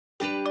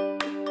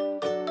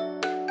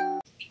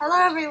Hello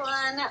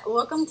everyone,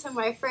 welcome to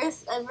my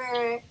first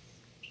ever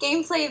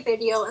gameplay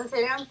video, and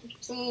today I'm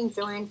being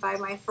joined by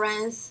my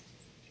friends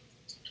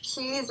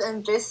Cheese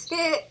and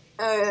Biscuit.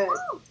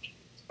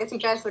 If you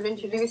guys would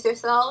introduce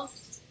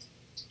yourselves.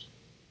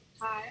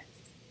 Hi,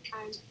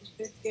 I'm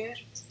Biscuit.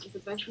 I'm the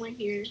best one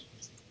here.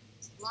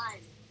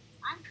 Live.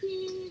 I'm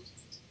Cheese.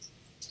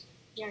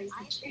 Yeah, you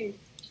can see.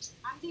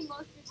 I'm the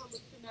most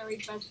revolutionary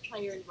best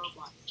player in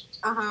Roblox.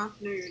 Uh-huh.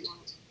 No, you're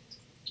not.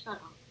 Shut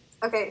up.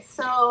 Okay,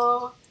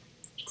 so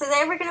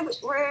today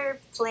we're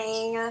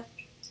playing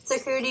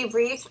Security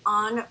Breach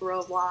on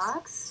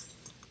Roblox.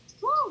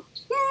 Woo!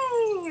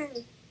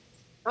 Yay!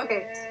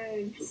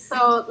 Okay, Yay.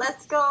 so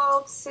let's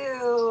go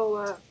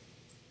to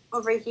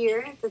over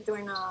here to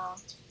join a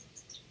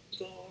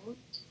game.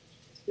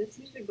 This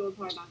music goes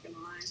hard, not gonna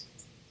lie.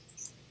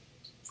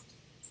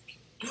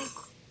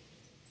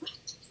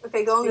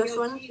 Okay, go on Hey, this yo,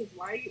 one. Cheese,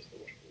 why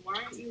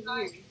aren't you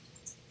Sorry. here?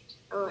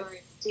 Oh,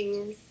 Sorry.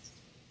 Cheese.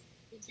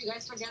 Did you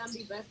guys forget I'm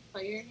the best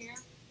player here?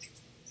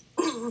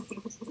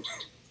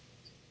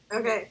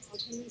 Okay. How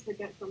can you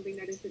forget something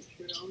that isn't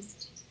true?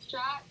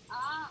 Shut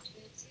up,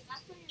 bitch.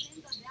 That's why your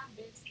name's a damn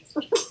bitch.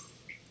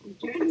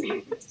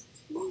 Jenny.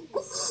 You're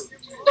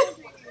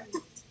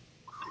moving.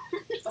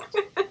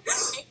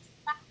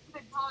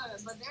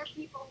 But there are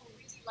people who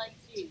really like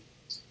cheese.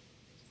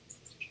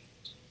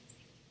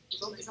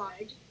 Don't be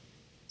talking.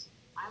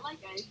 I like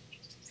eggs.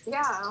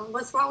 Yeah,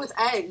 what's wrong with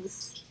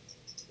eggs?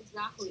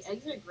 Exactly.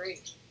 Eggs are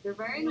great. They're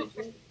very No,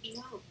 nutritious.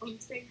 no, I'm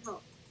saying how.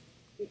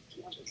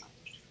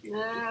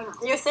 No.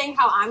 You're saying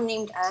how I'm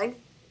named Egg?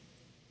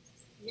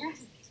 Yes.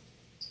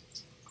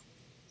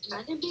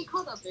 Imagine being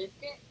called a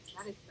biscuit.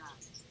 That is sad.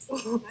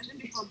 Imagine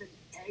they called them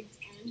eggs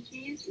and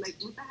cheese. Like,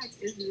 what the heck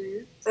is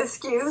this?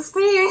 Excuse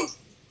me?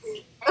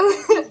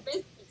 Eggs and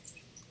biscuits.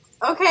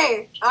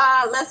 Okay,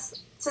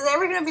 today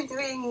we're gonna be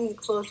doing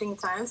closing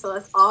time, so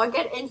let's all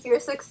get in here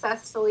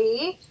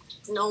successfully.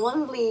 No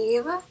one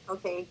leave.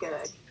 Okay,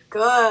 good.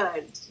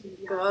 Good.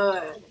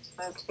 Good.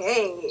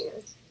 Okay.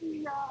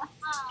 Yeah.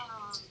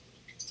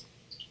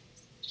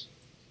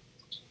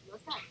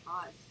 Look at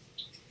us.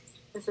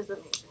 This is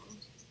amazing.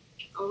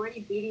 Already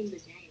beating the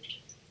game.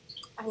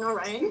 I know,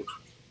 right? Woo!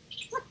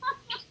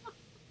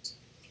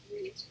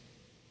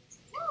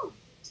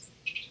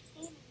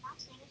 Game is not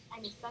finished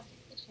and is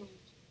subject to change.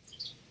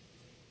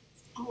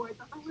 Oh, I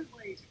thought that was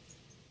like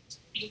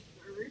the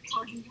server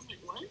talking to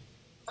like what?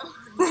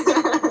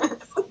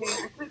 Okay, I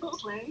click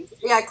play.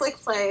 Yeah, click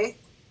play.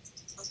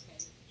 Okay,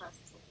 press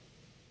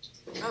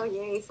play. Oh,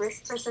 yay,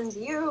 first person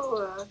view.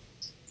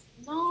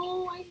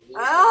 No, I hate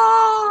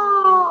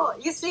Oh,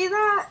 you see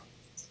that? it.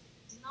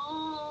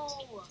 No.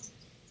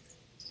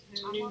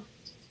 Hey,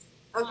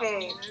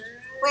 Okay.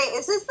 Wait,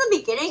 is this the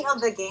beginning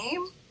of the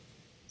game?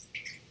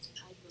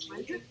 why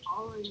are you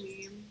following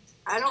me?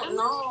 I don't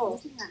know.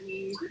 Looking at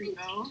me, you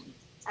creepo.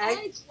 Egg?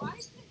 Egg, why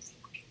is it?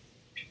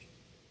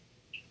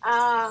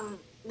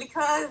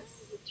 Because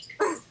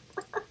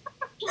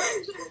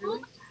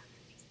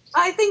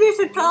I think we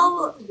should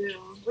tell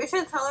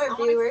our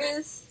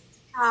viewers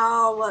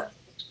how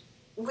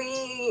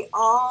we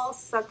all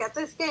suck at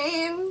this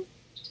game.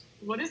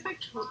 What if I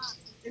click?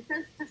 It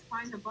says to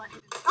find the button.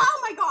 Oh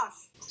my gosh!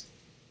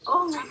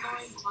 Oh my I'm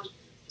gosh! going on.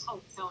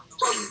 Oh, hell no.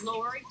 I'm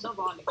lowering the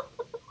volume.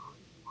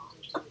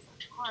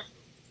 Heart.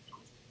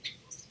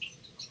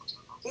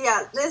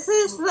 Yeah, this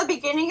is the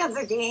beginning of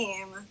the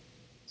game.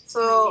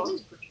 So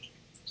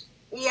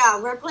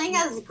yeah, we're playing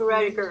as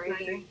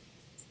Gregory.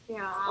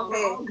 Yeah.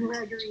 Okay. Oh,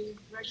 Gregory.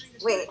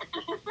 Wait.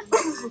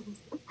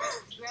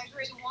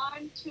 Gregory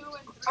 1, 2, and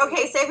 3.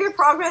 Okay, save your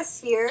progress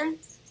here.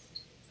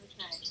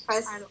 Okay.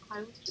 Press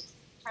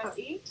Press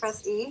E.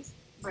 press E.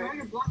 Bro,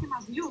 you're blocking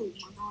my view.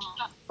 Oh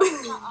my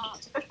Shut up.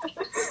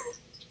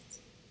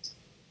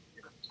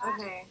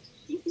 Okay.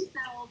 god.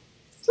 Self.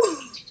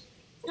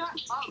 Shut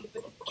up,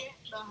 biscuit.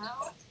 The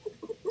hell?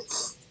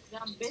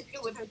 That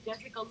biscuit with her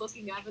Jessica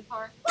looking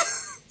avatar.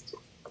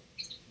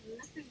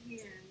 Listen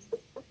here.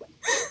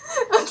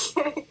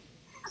 Okay.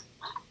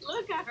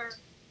 Look at her.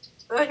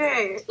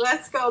 Okay,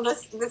 let's go.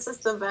 This is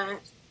the vent.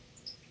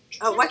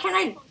 What can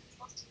I?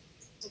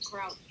 The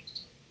crouch.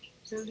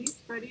 Release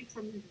Freddy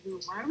from his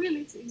room. Why are we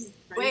releasing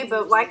Freddy? Wait,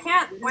 but why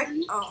can't? Why?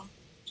 Oh,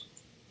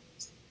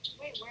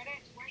 Wait, where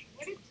did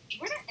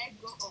Egg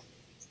go? Oh,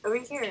 over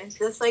here.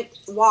 Just like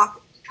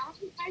walk, how are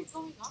you guys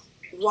going up?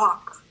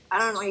 walk. I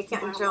don't know. You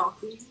can't jump.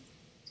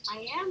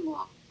 I am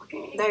walking.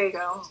 Okay. There you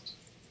go.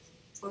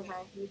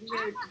 Okay. Maybe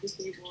you're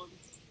disabled.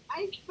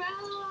 I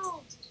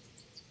fell.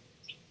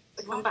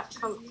 Come back.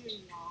 Come.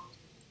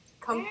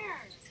 Come.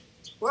 Where?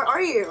 Where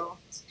are you?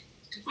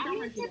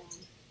 I'm in the.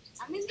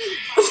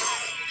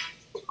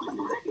 Oh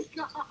my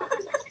god.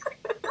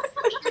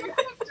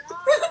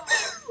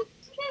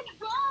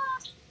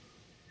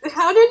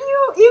 How did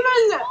you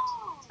even?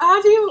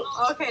 How do you?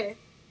 Okay.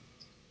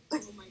 Oh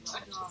my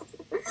god.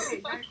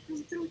 Okay, guys,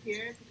 come through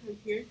here because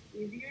here's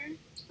easier.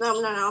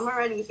 No. I'm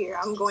already here.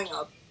 I'm going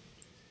up.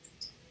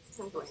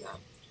 I'm going up.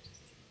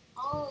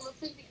 Oh,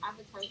 looks like the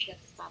avatars get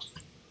stuck.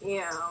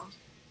 Yeah.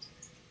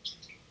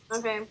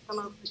 Okay, come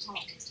on. It's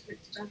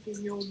stuck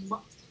in your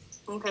butt.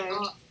 Okay.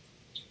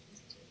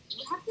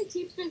 We have to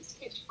keep this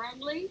kid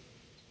friendly.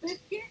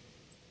 Biscuit?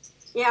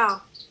 Yeah.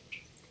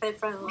 Kid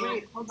friendly.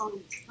 Wait, hold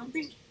on.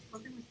 Something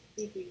was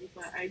speaking,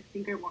 but I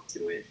think I walked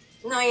through it.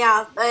 No,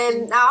 yeah.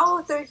 And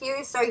now through here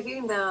you start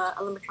hearing the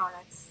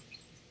animatronics.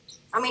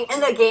 I mean, in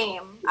the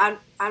game. I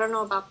don't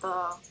know about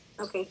the...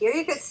 Okay, here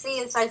you can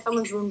see inside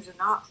someone's room. Do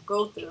not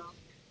go through.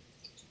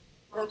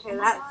 Okay, Oh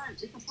my that... God,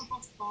 it's a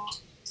purple spot.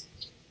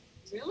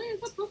 Really?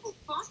 It's a purple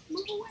fox?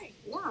 Move away.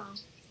 Yeah.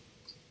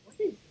 What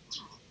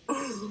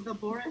is The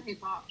Bora Hip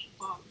Hop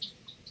box.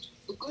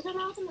 Go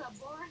down to the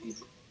board. You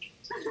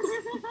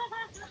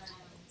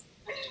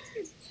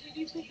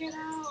need to get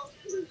out.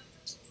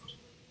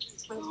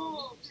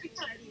 Oh, It's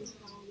ready, so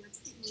let's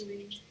keep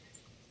moving.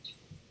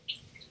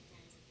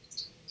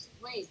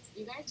 wait,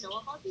 you guys know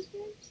about these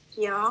things?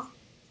 Yeah.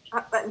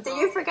 But did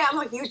you forget I'm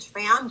a huge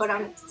fan, but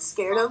I'm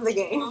scared of the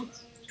game? Am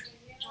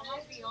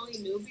I the only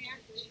noob here?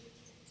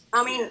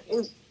 I mean,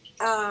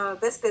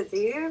 Biscuit, do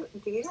you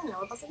even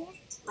know about the game?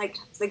 Like,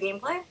 the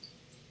gameplay?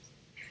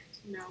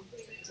 No.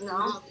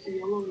 No? It's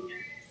yellow in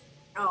here.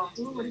 Oh.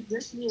 Ooh, what is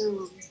this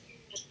room?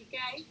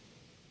 Okay.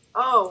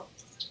 Oh.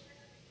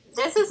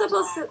 This is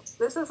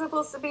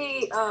supposed to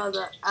be,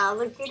 the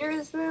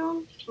alligator's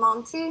room,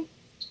 Monty.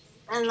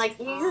 And, like,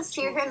 you just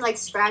hear him, like,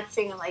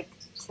 scratching and, like,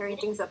 tearing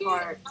things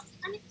apart.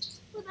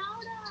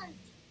 Without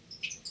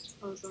us.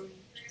 Oh, sorry.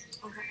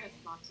 Okay,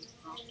 it's not his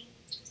fault.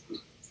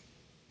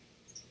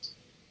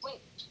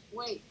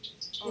 Wait.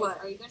 Hey, What?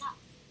 Are you gonna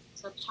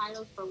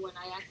subtitles for when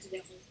I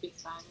accidentally speak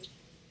Spanish?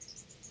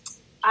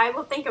 I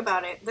will think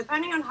about it,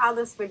 depending on how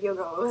this video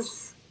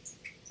goes.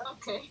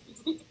 Okay.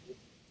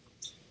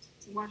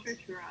 Watch your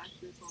trash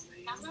or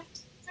something. I'm not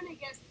gonna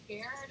get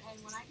scared,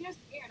 and when I get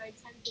scared, I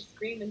tend to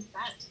scream in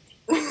Spanish.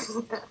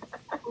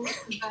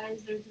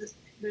 Guys,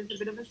 there's a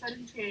bit of a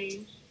sudden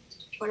change.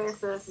 What is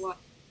this?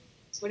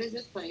 What is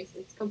this place?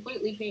 It's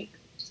completely pink.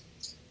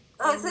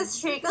 Oh, is this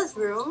Chica's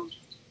room?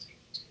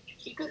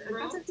 Chica's I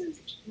room? thought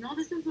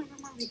this is the room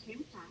where we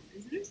came from,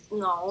 isn't it?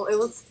 No, it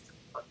was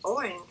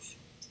orange.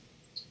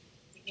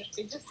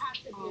 It just has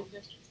to be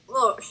just.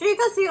 Look,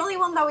 Chica's the only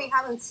one that we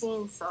haven't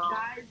seen, so...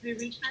 Guys, we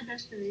reached our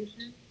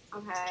destination.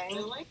 Okay.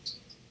 Really?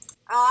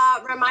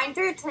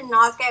 Reminder to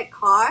not get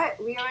caught.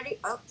 We already...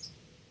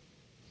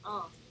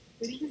 Oh.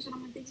 Ladies and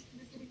gentlemen, thank you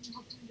for getting the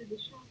help into the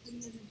show. For the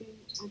other day,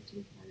 on to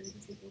the fire. This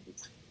is over.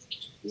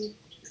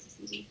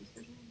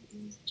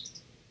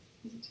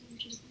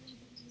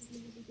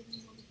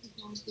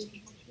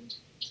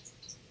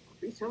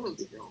 Free solo,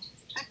 big girl.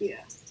 Heck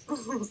yeah.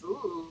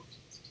 Ooh.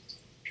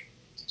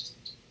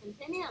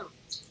 Continue.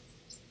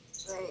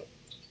 Wait.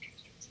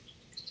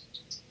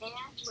 And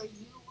where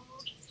you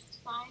will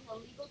sign a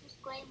legal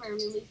disclaimer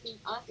releasing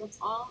us of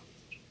all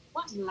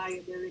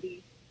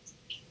Liability.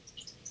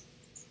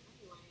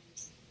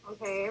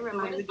 Okay, Why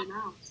reminder. we get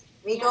out?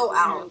 We go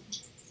out.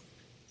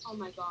 Oh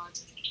my god.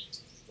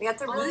 We have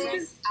to What is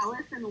release... this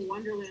Alice in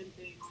Wonderland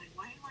thing? Like,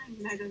 why am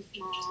I mega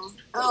small?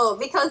 Oh,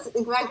 because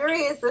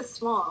Gregory is this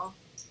small.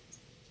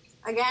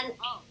 Again...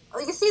 Oh. Oh,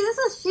 you see, this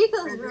is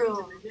Chica's Gregory's a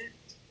room. midget?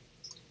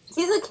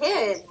 He's a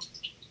kid.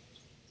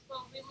 So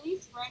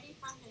release Freddy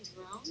from his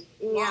room?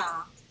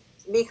 Yeah.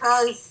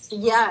 Because,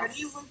 yes.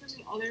 Freddy was on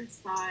the other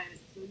side,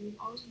 so he's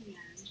always in the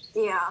end.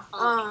 Yeah.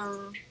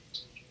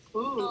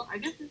 Ooh, I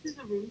guess this is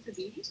a room to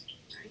be,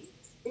 right?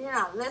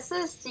 Yeah, this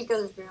is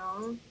Chica's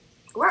room.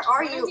 Where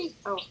are Where you? is he?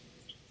 Oh.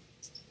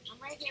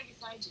 I'm right here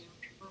beside you.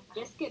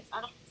 Biscuits,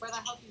 I don't where the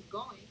hell he's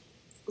going.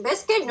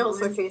 Biscuit knows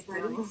what she's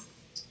doing.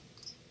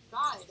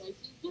 God, like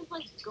she's just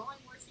like going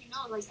where she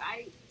knows. Like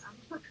I'm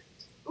like,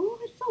 ooh,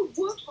 it's so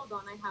wolf. Hold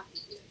on, I have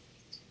to do it.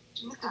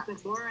 Look at the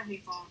Bora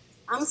Hip Hop.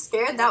 I'm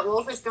scared that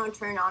wolf is going to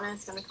turn on and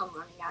it's going to come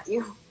running at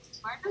you.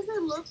 Why does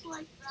it look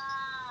like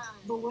that?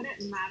 But would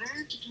it matter?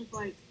 Because,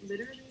 like,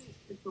 literally,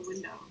 it's a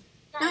window.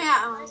 No,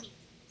 yeah,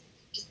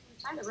 It's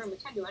inside the room.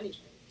 It can't do anything.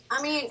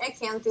 I mean, it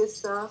can do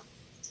stuff,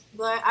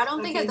 but I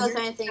don't think it does here's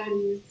anything.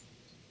 Freddy's.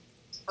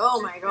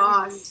 Oh my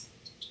gosh.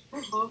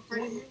 Oh,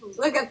 Freddy.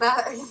 Look at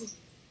that.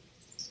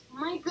 Oh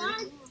my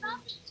god,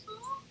 stop it.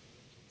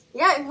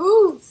 Yeah, it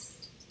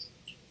moves.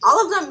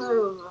 All of them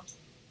move.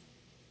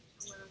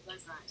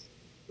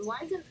 Why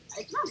is it?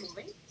 It's not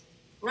moving.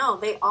 No,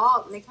 they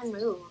can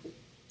move.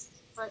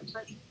 But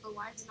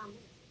why is it not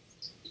moving?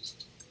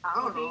 I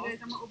don't Okay, know. guys,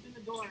 I'm gonna open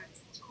the door.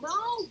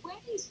 No,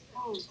 wait.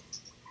 Oh.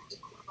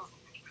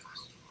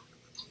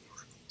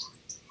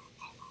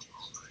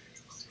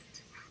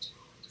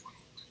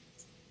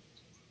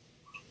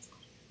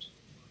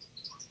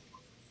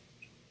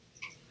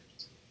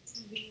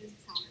 Convenience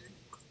counter.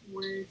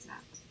 Where is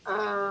that?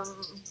 Are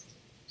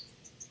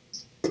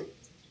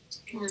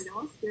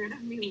y'all scared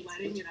of me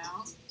letting it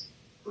out?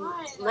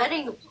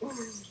 Letting.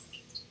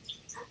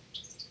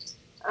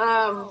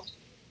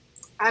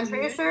 I'm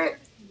pretty sure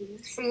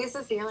She's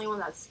the only one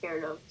that's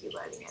scared of you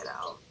letting it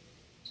out.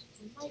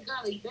 Oh my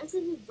god, like this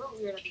is just so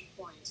weird at this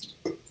point.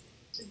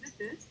 Is this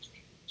it?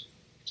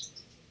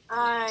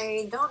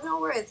 I don't know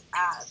where it's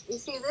at. You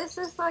see, this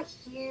is a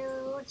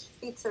huge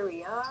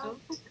pizzeria. Oh.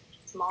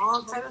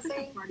 mall type of That's like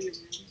thing. a party room.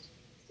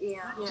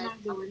 Yeah. Let's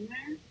not go in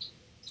there.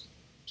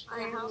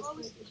 Okay, how Let's about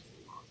we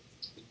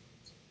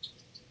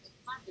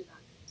not do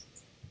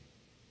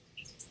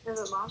that? Is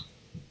it locked?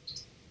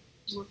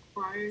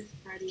 requires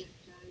Freddy, it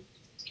says.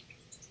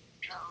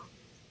 Oh.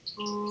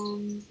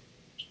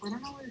 I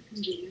don't know where the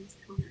convenience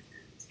counter is.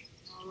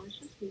 Let's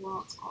just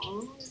walk all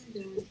the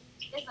way down.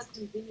 It's a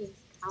convenience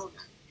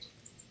counter.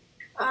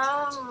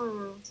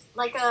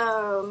 Like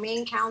a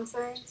main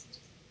counter,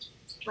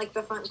 like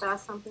the front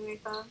desk, something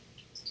like that.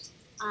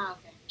 Ah,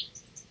 okay.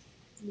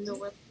 So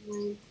what? Where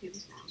we came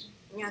from.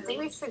 Yeah, I think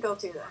we should go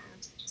through there.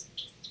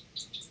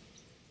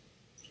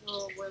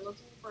 So we're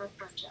looking for a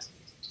front desk.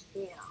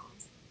 Yeah.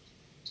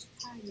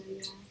 Kinda,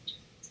 yeah.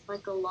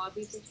 Like a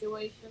lobby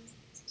situation.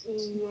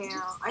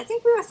 Yeah, I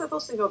think we were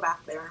supposed to go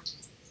back there.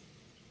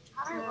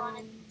 How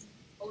ironic.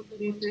 Older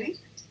Do you ones think?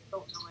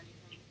 don't know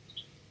anything.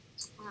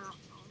 I don't know.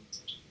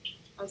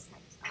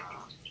 Okay.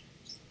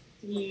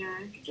 Yeah.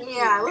 I think it's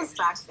Yeah, it right. was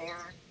back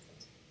there.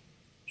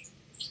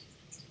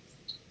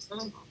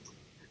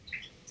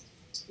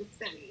 The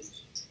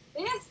stage.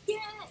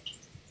 Biscuit!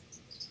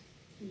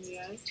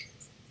 Yes.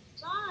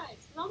 God,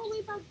 it's all the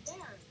way back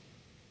there.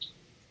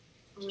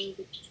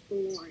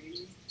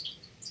 Exploring.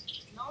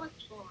 No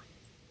exploring.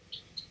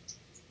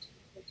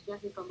 It's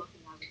Jessica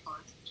looking at the car.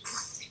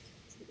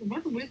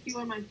 What's with you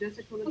and my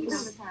Jessica looking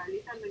at the car? At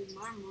least I look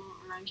normal.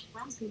 Like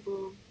some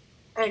people.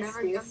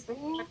 Excuse me?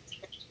 Never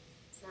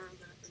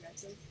gonna forget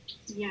this.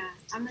 Yeah,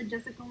 I'm the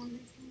Jessica one.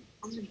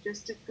 I'm the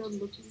Jessica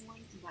looking one,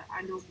 but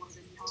I know more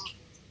than y'all.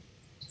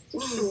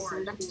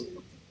 Sure. That's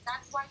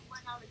why you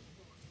went out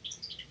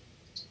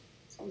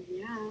exploring.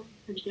 Yeah,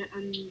 to get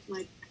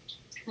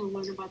to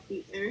learn about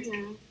the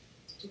area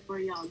before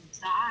y'all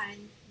die.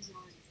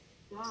 Y'all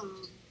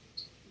dumb.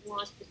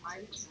 Watch the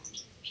time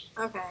for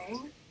them. Okay,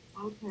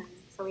 Okay.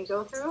 so we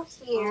go through Oh,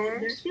 here.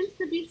 there seems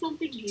to be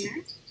something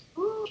here.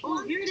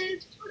 Oh, here it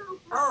is.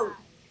 Oh.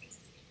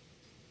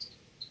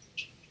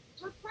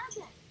 It's a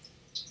present.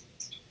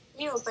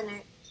 You open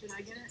it. Should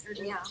I get it or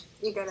Yeah,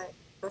 you got it.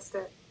 That's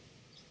good.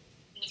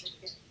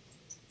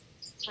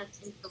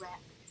 Press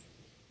interact.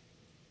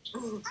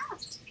 Mm.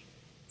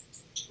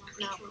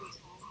 No.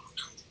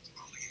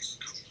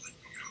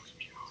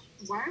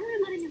 Why are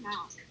we letting him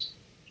out?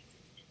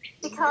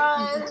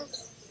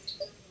 Because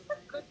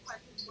Good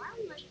question. Why are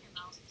we letting him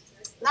out?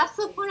 that's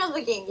the point of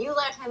the game. You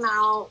let him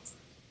out,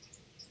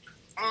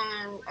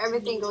 and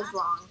everything goes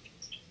wrong.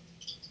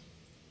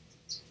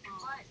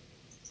 What?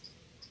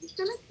 He's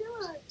gonna kill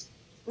us.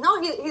 No,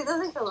 he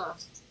doesn't kill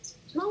us.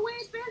 No,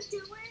 wait,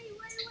 Biscuit. Wait.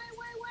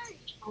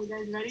 Are you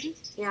guys ready?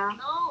 Yeah.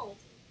 No.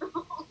 Okay.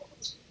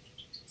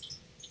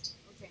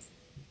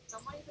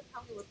 Somebody can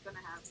tell me what's gonna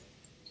happen.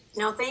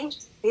 Nothing.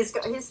 He's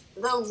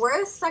the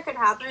worst that could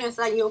happen is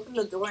that you open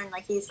the door and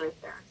like he's right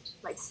there,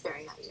 like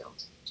staring at you.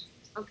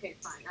 Okay,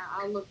 fine.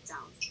 I'll look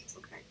down.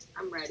 Okay,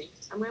 I'm ready.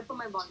 I'm gonna put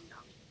my volume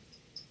down.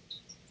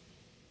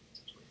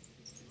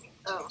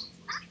 Oh.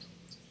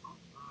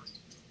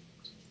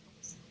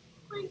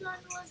 Oh my god,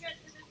 no one gets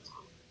to this.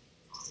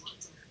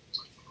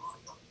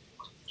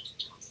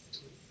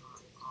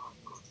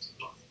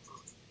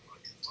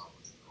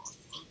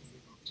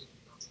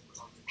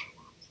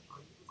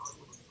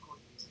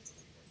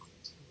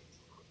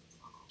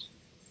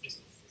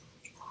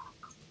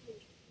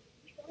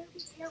 You better be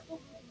careful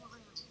moving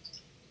around.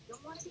 You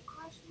don't want to be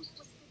crashing and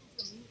twisted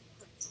into meat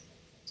pricks.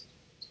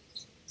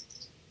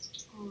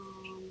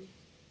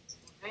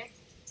 Okay?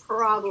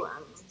 Problem.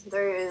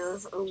 There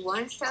is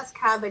one chest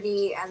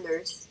cavity and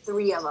there's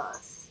 3 of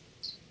us.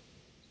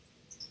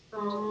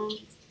 So,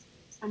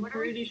 I'm What are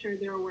pretty sure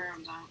they're aware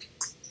of that.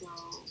 So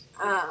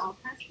I'll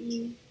press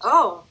E.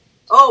 Oh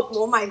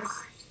my god.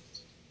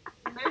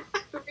 there's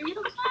 3 of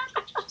them?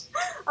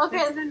 Okay,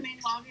 This is the main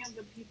lobby of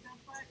the pizza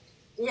hut.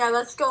 yeah,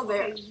 let's go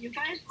there. Okay, you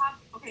guys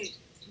have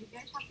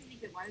to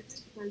use it wisely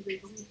because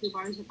there's only 2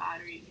 bars of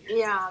battery in here.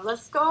 Yeah,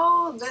 let's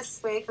go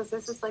this way because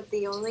this is like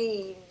the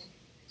only.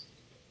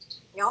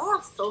 Y'all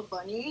are so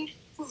funny.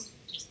 But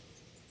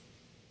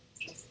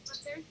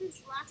there's this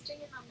black thing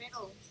in the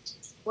middle.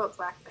 What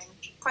black thing?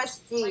 Press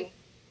G. Like-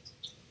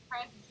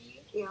 Press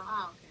G? Yeah.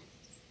 Oh, okay.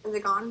 Is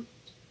it gone?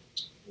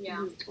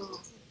 Yeah. Oh,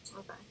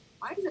 okay.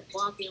 Why is it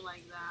walking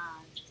like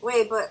that?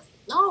 Wait, but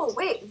no,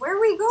 wait. Where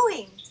are we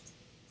going?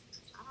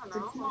 I don't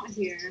know. It's not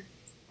here.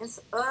 It's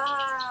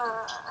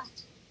let's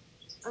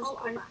Oh,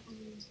 go back.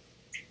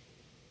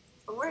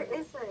 Where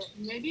is it?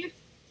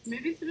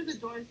 Maybe through the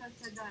doors that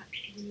said that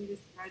we needed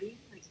ready.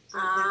 Like,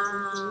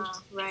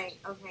 Right.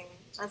 Okay.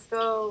 Let's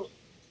go.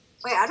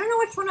 Wait, I don't know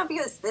which one of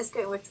you is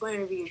biscuit and which one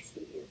of you is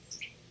cheese.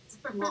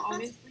 well,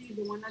 obviously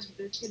the one that's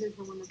biscuit is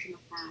the one that's in the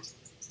front.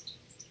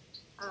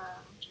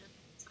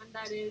 And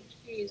that is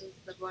cheese is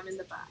the one in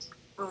the back.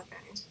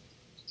 Okay.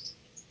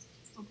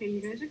 Okay,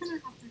 you guys are gonna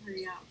have to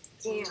hurry up.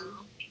 Yeah.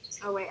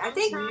 Oh wait, I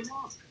think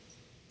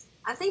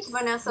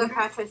Vanessa Okay.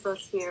 catches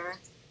us here.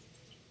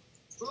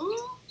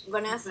 Ooh.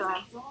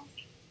 Vanessa.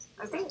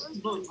 I think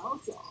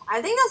Vanessa.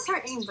 that's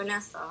her name,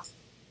 Vanessa.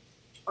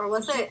 Or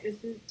was it? Is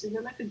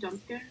it like a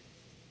jump scare?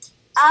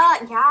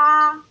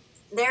 Yeah.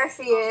 There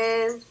she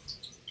is.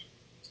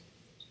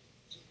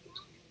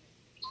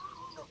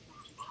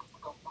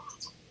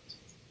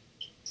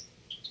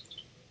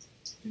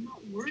 Do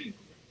not worry.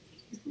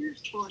 If we are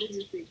spotted,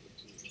 you're safe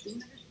with me. She'll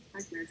never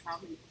suspect we are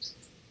traveling.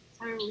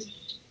 However, we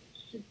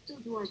should still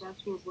do our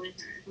best to avoid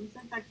her. If I'm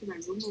sent back to my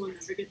room, we'll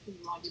never get to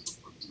the lobby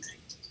before midnight.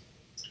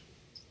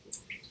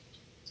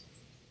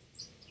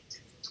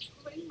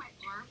 I'm putting my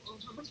arm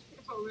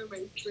over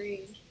my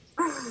screen.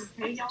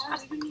 Hey, y'all are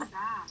leaving me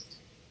back.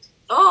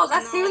 Oh,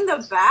 that's you in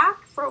the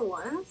back for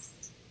once?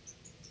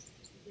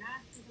 Yeah,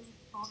 because I was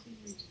talking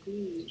with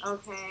Lee.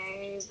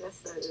 Okay,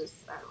 this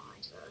is... I don't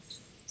like this.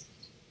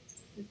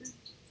 This is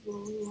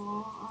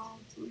oh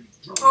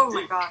Oh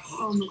my gosh.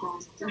 Oh my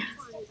god.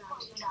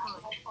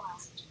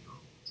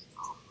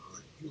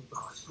 You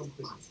got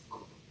something.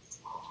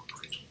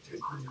 Take me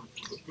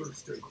to the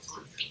first aid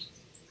station.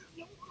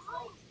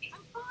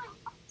 I'm fine.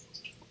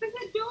 What is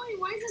it doing?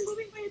 Why is it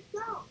moving by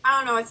itself? I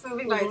don't know, it's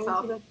moving by We're going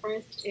itself. to the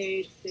first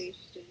aid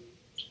station.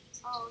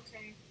 Oh,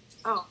 okay.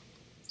 Oh.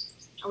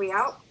 Are we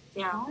out?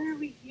 Yeah. Why are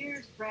we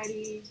here,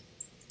 Freddy?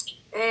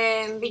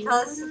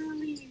 Because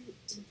Literally.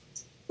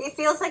 he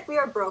feels like we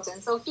are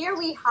broken. So here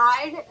we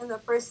hide in the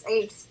first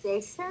aid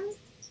station.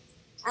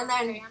 And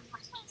then, Okay, I'm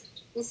fine.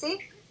 you see?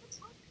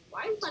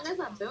 Why is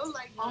Vanessa built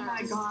like that? Oh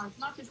my gosh,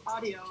 not just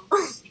audio.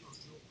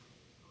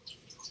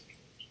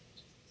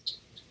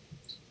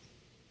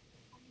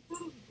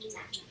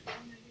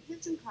 We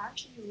did some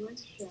class in the lunch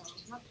show.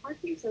 Not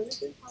parking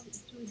services have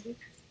to reduce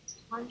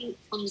harm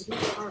on the good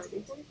card.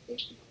 It's always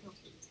safety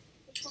companies.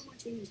 There's one more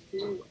thing to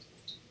deal with.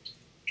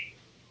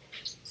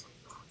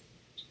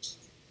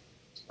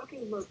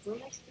 Okay, look, we're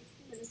like 60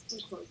 minutes from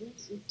closing,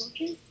 and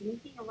something's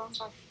sneaking around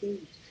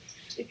backstage.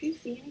 If you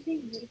see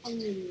anything, notify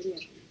me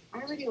immediately. I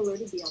already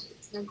alerted the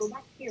others. Now go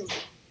back here.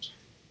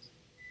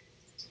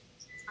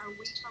 Are we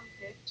from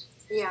six?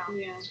 Yeah.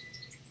 Yeah.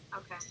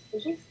 Okay.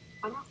 It's just,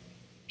 I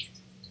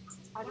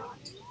don't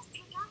understand.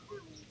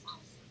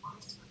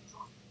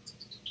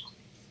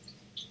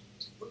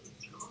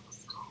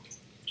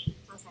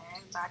 Okay,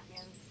 I'm back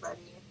in,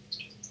 Freddy.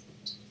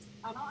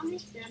 I don't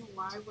understand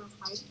why we're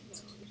hiding though.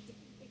 She can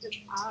take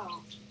us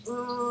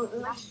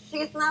out.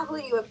 She's not who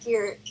you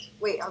appear.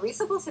 Wait, are we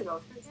supposed to go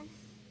through here?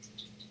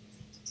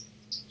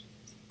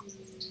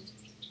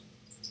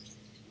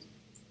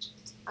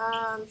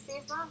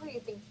 She's not who you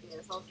think she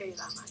is. I'll tell you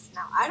that much.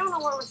 Now, I don't know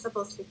where we're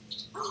supposed to be.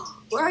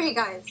 Where are you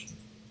guys?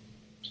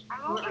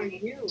 I'm Where over are here.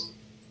 you?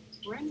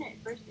 We're in the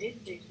first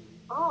aid station.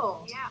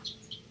 Oh. Yeah.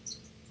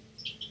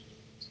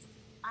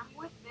 I'm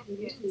with Did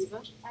you Biscuit. leave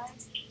us, Ed?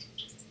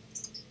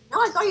 No,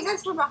 I thought you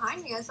guys were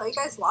behind me. I saw you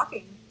guys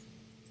walking.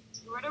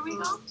 Where do we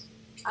go?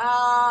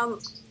 I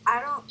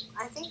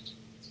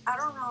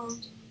don't know.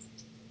 I'm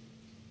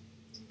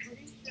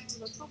pretty sure.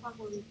 Let's go back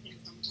where we came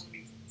from.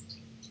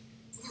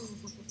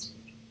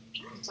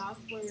 That's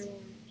where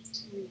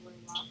we were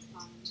last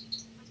time.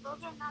 But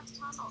those are not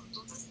tunnels.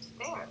 Those are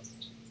stairs.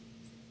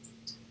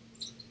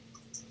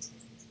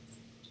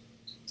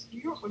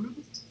 We are under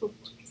the sofa.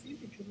 See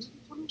the community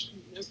tunnel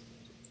connects to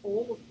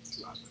all of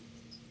the traffic.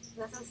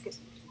 This is good.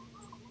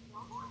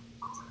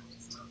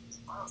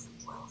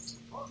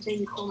 Then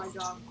you stole my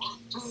job.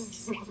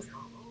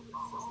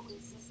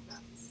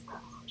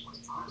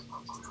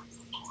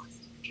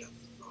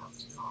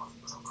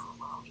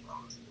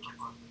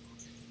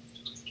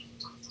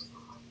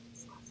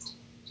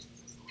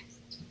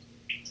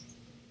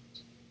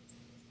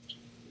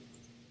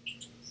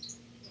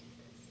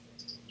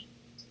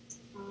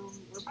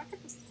 We're back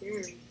at the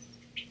stairs.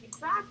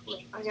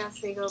 Exactly. I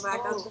guess we go back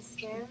up Oh. the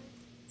stairs.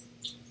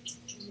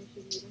 And they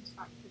should lead us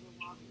back to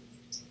the lobby.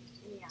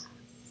 Yes.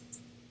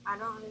 I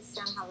don't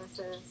understand how this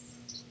is.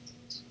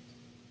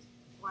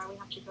 Why we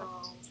have to go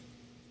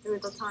through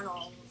the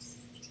tunnels.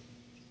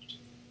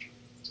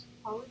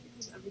 Probably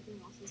because everything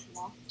else is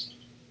locked.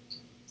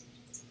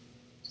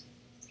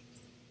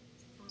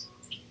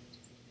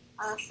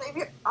 Save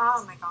your.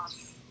 Oh my gosh.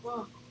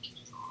 Whoa.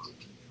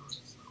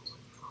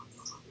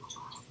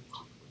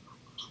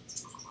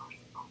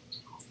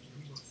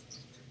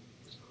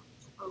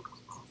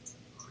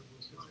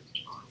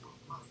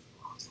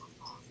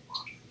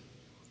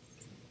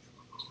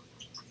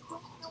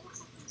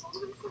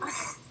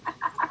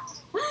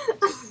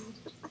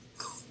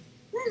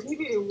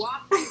 Maybe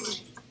walk.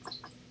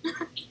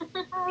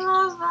 I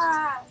love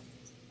that.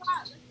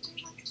 Let's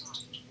see what's on.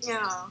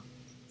 Yeah.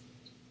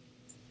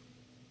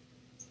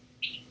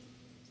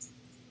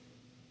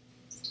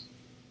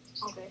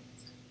 Okay.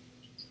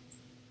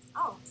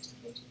 Oh.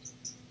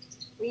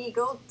 We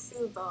go to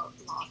the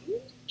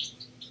lobby?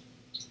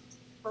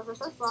 But there's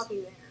this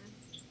lobby there.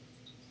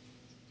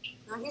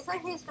 No, he said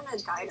he's gonna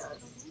guide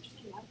us.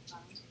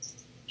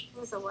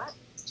 Who's a what?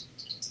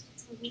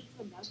 Who's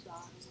the best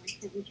dog? Why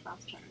can't we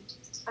trust her?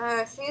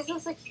 She's a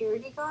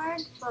security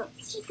guard, but...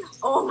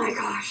 Oh my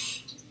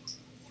gosh.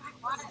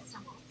 What?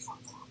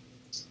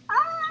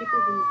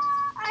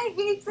 Ah, I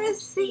hate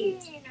this scene.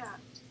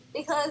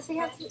 Because he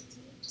has to...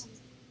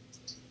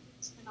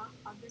 Cannot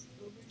object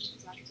over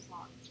and back the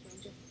box.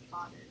 Don't get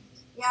spotted.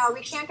 Yeah,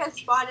 we can't get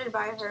spotted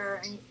by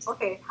her. And,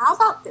 okay, how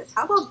about this?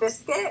 How about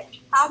Biscuit?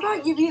 How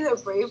about you be the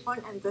brave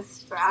one and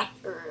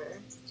distract her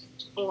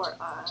for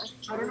us?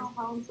 I don't know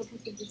how I'm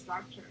supposed to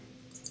distract her.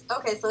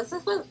 Okay, so this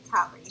is what's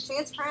happening. She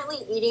is currently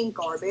eating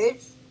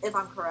garbage, if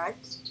I'm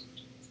correct.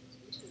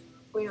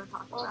 We don't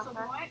talk Oh, about so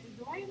that. do I like,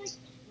 wait a minute,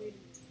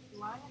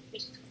 do I like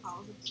get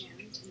piles of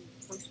cans and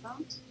push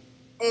them?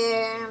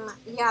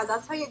 Yeah,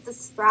 that's how you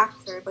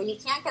distract her, but you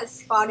can't get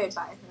spotted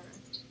by her.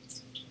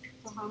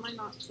 So how am I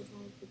not supposed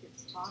to get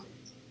spotted?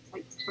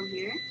 Like, from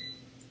here?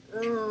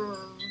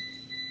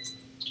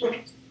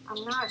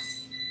 I'm not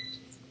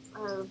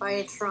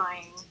by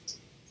trying.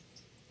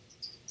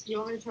 You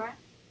want me to try?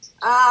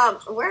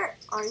 Where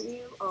are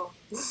you? Oh.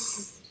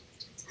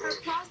 Her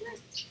progress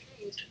stage,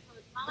 so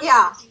it's not like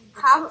Yeah. anything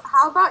but-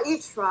 How about you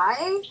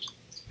try,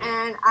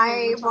 and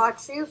I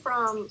watch you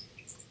from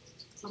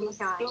I'm gonna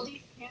behind. fill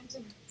these cans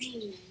of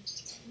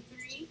beans.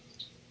 3,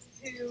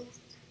 2,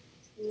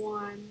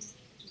 1,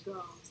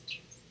 go.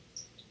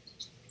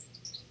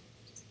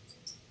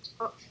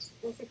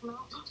 Does it come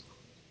out?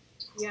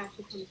 Yeah,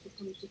 she's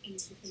coming.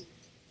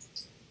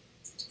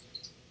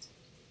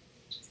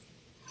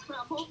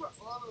 I'm over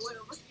all the way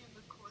over here in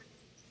the corner.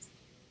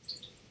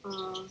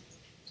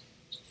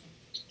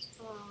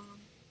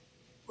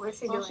 What is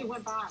she Oh, doing? she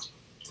went back.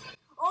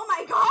 Oh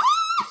my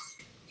gosh!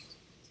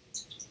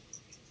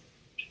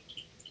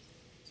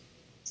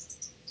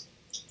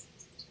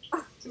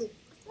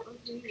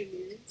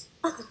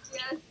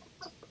 Yes.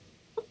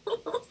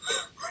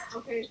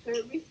 Okay, so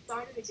we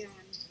started again.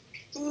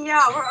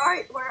 Yeah,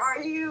 where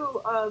are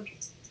you?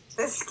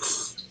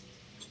 This.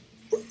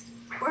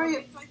 Where are you?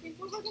 Okay, so I think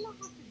what we're gonna have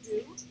to do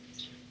is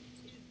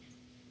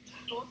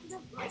go to the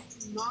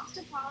knock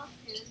the pile of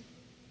cans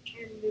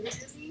and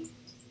literally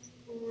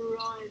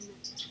run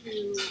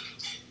to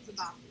the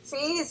bathroom.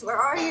 Jeez, where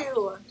are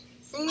you?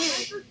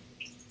 Jeez,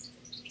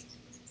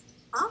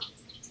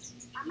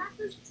 I'm at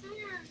the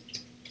stairs.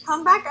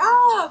 come back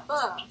up!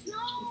 No.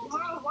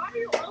 Laura, why are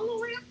you all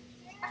the way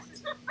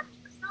upstairs?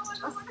 No, I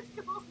don't want to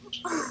go.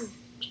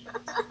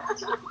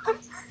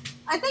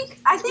 I think.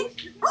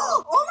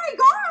 Oh my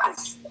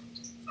gosh!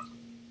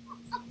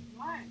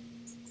 What?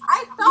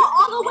 I fell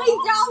all the way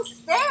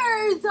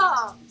downstairs.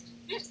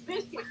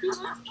 Biscuit, he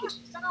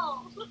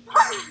fell.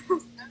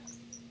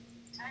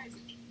 And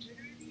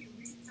literally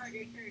restart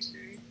your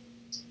character.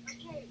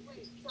 Okay,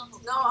 wait. So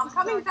No, I'm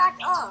coming back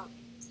up.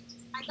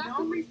 I got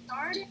Don't to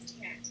restart it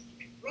yet.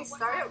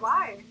 Restart?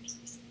 Why?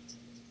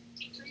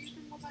 So you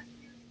can go back to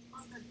your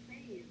on the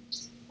save.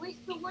 wait.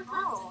 So what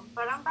happened? Oh,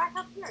 but I'm back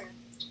up here.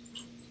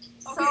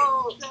 Okay,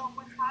 So- so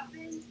what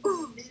happened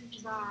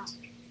is that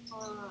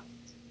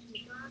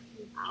Chica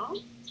came out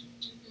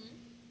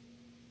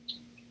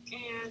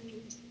and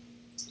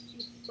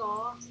she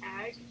saw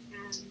Egg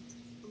and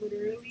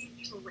literally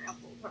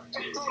trampled her.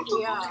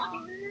 Yeah.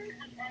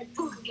 And Egg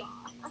was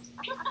off.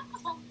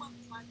 Oh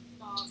my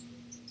God.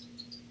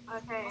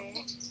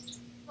 Okay.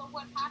 So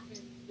what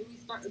happened? Do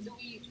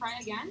we try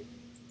again?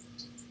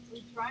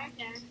 We try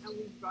again and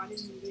we run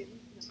immediately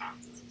to the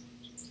bathroom.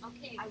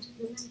 Okay.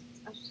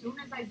 As soon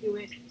as I do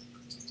it,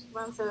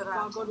 Run to the I'll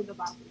bathroom. go to the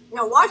bathroom.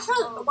 No, watch her.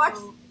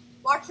 So-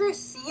 Watch her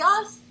see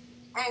us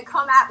and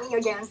come at me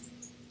again.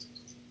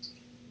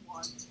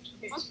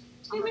 Okay.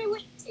 Wait.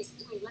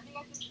 Let me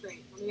get this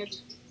straight.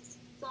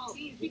 So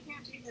Please, we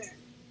can't be there.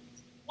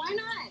 why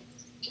not?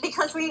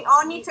 Because we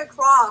all need to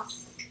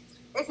cross.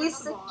 If you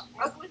First see, of all,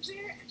 Egg was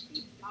there and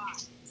she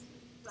died.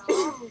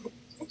 So,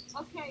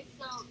 Okay,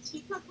 so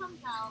Chica comes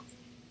out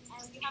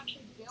and we have to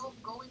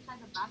go inside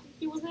the bathroom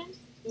she was in.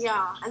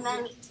 yeah, and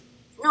then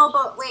no,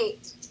 but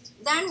wait.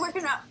 Then we're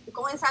gonna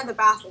go inside the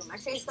bathroom.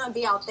 Actually, it's gonna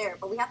be out there,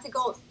 but we have to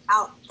go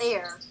out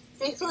there.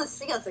 So she's gonna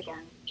see us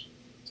again.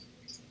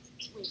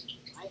 Wait,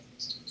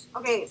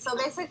 Okay, so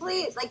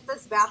basically, like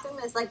this bathroom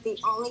is like the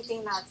only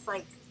thing that's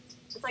like,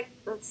 it's like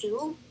the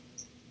tube.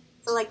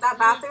 So like that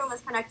bathroom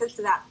is connected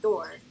to that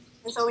door,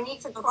 and so we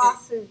need to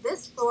cross through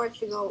this door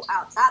to go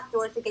out that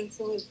door to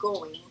continue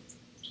going.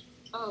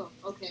 Oh,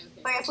 okay.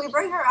 But if we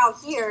bring her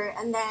out here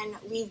and then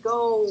we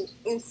go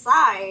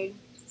inside,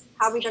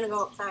 how are we gonna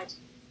go outside?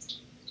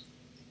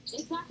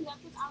 Exactly,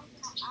 that's what I was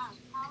gonna ask.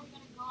 How are we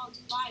gonna go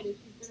outside if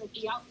she's gonna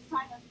be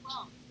outside as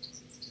well?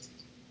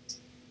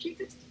 she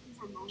could see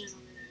her moment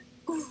over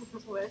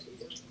there. What is she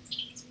doing?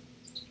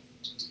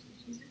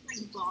 She's just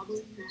like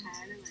bobbling her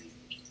head and like,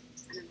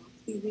 I don't know,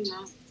 seizing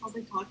up,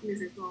 probably talking to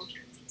herself.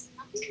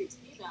 How can you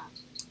see that?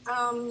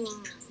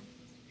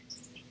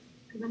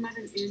 Because I'm at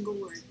an angle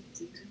where I can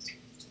see her.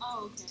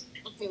 Oh,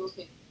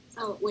 okay.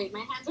 So wait, my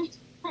hands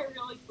are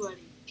really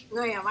sweaty.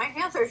 No, yeah, my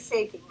hands are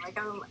shaking. Like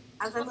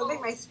as I'm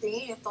moving my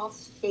screen, it's all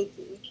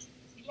shaky.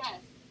 Yes.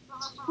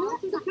 Who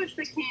wants to push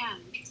the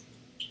can?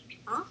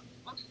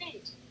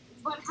 Okay,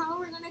 but how are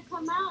we gonna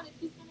come out if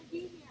she's gonna be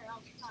here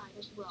outside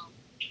as well?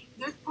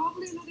 There's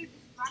probably another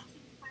distraction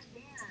inside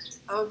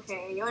there.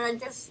 Okay, you wanna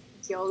just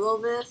YOLO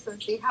this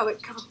and see how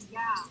it goes? Yeah.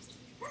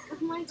 Oh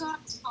my God.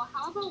 So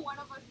how about one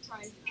of us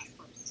tries that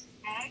first?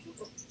 Egg,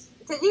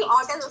 Did you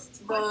all get push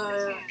the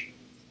the?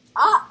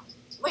 can.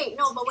 Wait,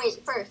 no, but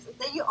wait, first,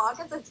 did you all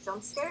get the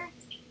jump scare?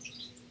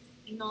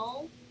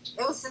 No.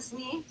 It was just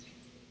me?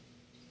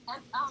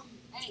 And,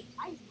 hey,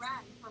 I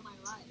ran for my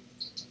life.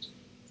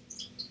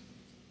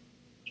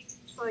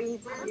 So you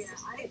did?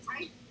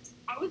 Yeah,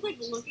 I was like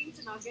looking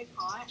to not get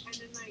caught, and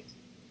then like,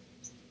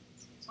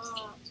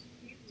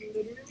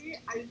 literally,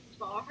 I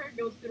saw her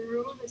go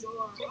through the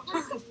door.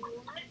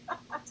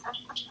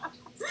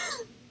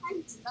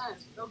 I'm done,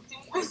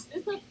 okay? I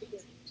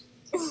disappeared.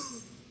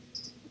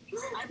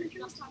 Every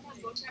single time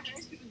I looked at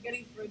her, she was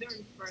getting further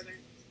and further.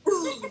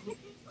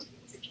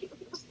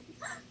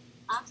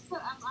 I'm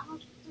a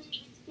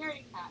pretty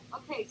scary cat.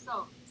 Okay,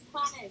 so,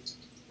 plan is,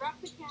 drop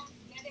the can,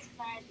 get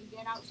inside, and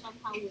get out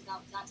somehow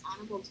without that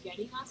animal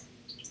getting us.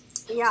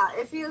 Yeah,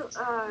 if you,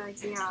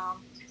 yeah.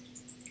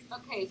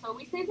 Okay, so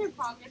we saved in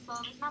progress, so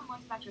there's not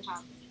much that could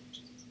happen.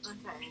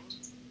 Okay.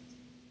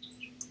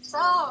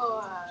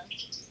 So,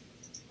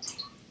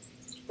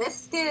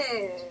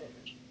 biscuit.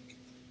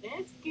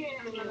 Biscuit.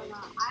 No.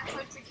 I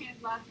pushed the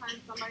cans last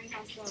time. Somebody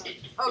has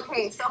to.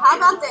 Okay, so how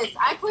about this?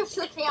 I push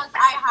the cans,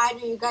 I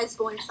hide, and you guys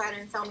go inside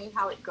and tell me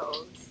how it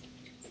goes.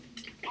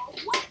 Oh,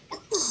 what?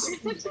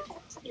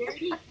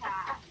 Scaredy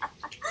cat.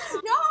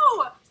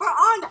 No!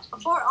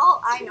 For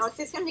all I know,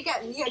 she's gonna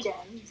get me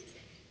again.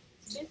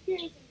 Biscuit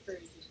is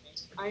encouraging me.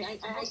 I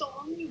The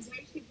only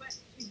way she went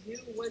to you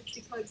was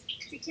because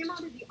she came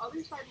out of the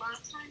other side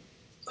last time,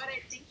 but I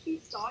think she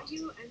saw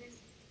you and then.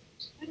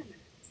 Wait a minute.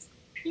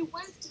 He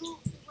went through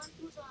the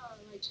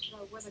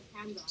where the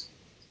cans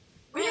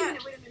are. Wait a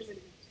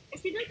minute.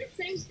 If she does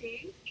the same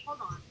thing, hold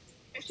on.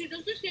 If she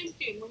does the same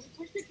thing, when we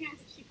push the cans,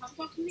 if she comes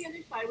up from the other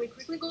side, we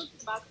quickly go to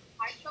the bathroom,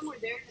 hide somewhere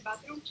there in the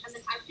bathroom, and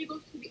then as she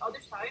goes to the other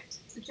side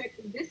to check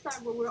this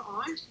side where we're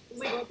on,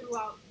 we go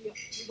out the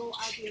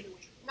other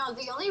way. No,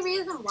 the only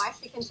reason why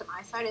she came to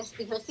my side is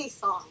because she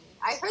saw me.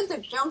 I heard the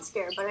jump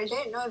scare, but I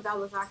didn't know if that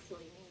was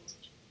actually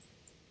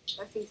me.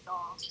 That she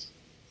saw.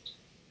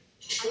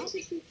 I don't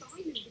think she saw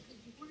you because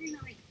you were in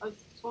like a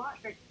spot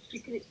that she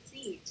couldn't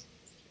see.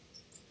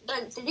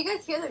 But did you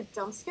guys hear the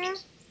jump scare?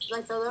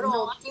 Like the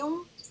little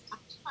fume? I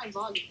put my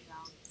volume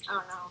down. I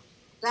don't know.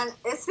 Then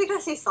it's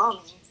because she saw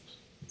me.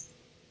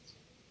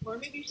 Or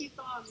maybe she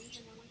saw me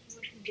and then when she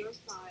went to your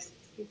side,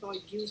 she saw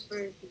you first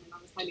and then I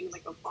was hiding in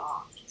like a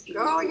box.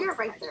 Girl, you're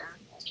right there.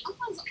 I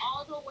was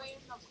all the way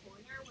in the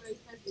corner where it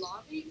says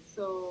lobby,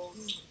 so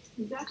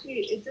Exactly.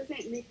 It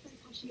doesn't make sense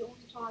how she only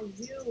saw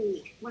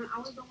you when I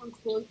was the one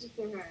closest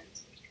to her.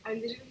 I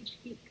literally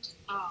peeked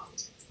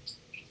out.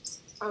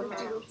 Okay. To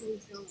see where she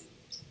was going.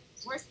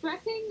 we're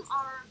stressing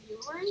our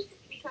viewers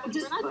because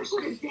Just we're not push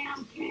the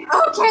damn can.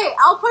 Okay,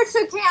 I'll push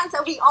the cans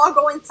and we all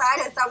go inside.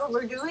 Is that what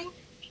we're doing?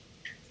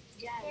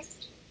 Yes.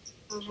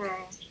 Okay.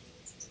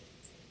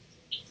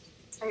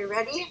 Are you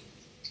ready?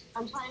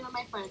 I'm playing with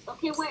my friends.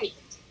 Okay, wait.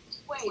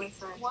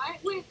 Inside. What?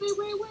 Wait.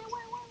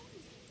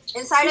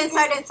 Inside.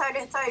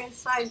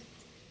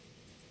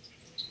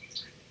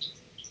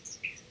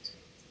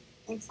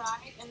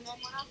 Inside, and then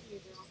what else do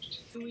you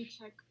do? Do we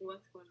check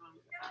what's going on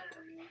with the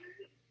bathroom?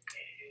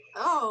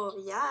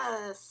 Oh,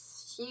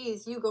 yes.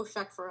 Jeez, you go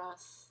check for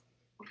us.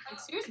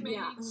 Excuse me.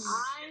 Yeah. I'm looking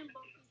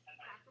to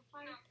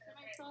sacrifice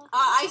myself.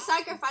 I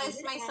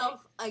sacrificed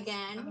myself I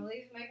again.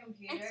 believe my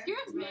computer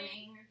Excuse me.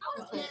 running.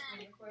 Okay.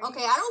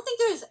 Okay, I don't think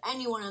there's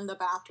anyone in the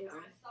bathroom.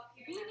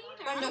 Me neither.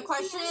 And I the don't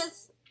question see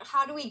is,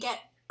 how do we get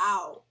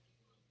out?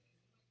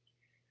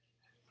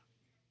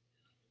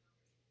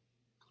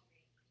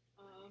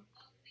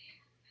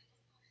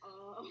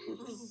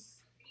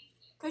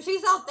 Because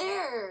she's out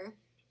there.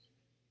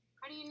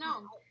 How do you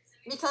know?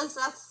 Because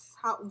that's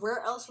how, where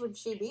else would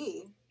she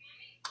be?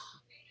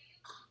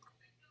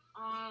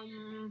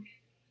 I'm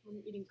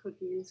eating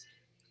cookies.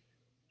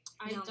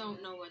 I No.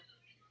 don't know what.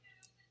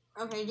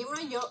 Okay, do you want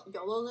to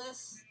YOLO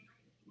this?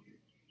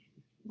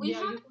 We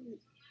have.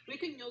 We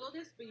can YOLO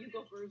this, but you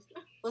go first.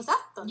 Was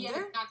that thunder?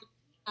 Yeah,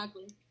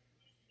 exactly.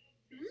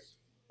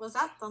 Was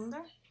that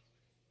thunder?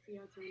 Yeah,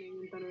 it's raining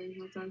and thundering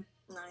outside.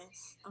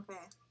 Nice. Okay.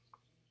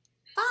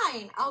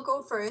 Fine, I'll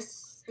go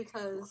first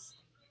because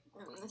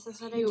this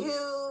is what I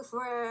do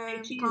for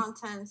Hey, cheese.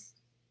 content.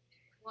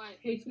 What?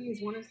 Hey, cheese,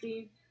 want to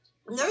see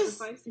a There's-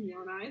 sacrifice in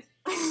your own eyes?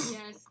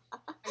 Yes. I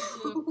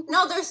do.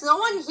 No, there's no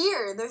one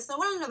here. There's no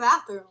one in the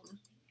bathroom.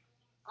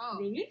 Oh.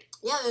 Really?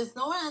 Yeah, there's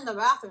no one in the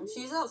bathroom.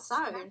 She's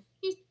outside.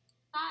 He's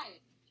outside.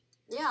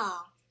 Yeah.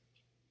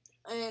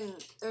 And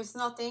there's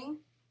nothing.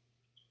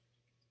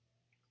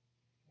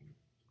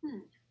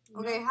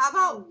 Okay, how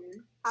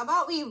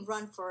about we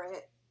run for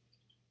it?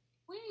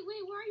 Wait,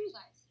 where are you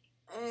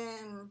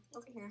guys?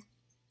 Over here.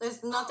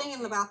 There's nothing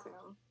in the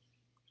bathroom.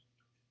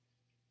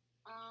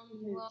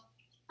 Well, oh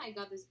my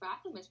god, this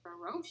bathroom is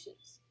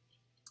ferocious.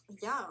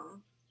 Yeah.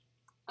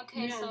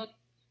 Okay, Yeah. so It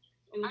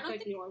I looks don't like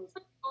think yours.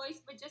 it's a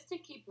choice, but just to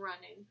keep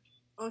running.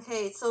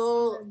 Okay,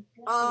 so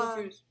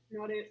Yours,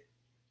 not it.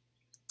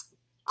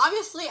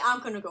 obviously I'm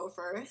gonna go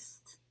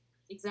first.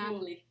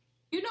 Exactly.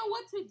 You know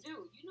what to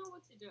do.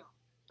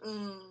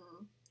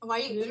 Why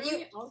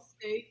Literally, I'll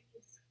stay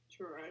this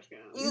trash can.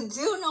 you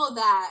do know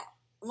that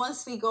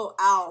once we go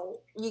out,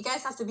 you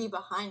guys have to be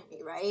behind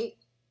me, right?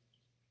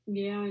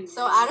 Yeah.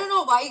 So I don't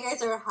know why you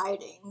guys are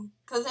hiding.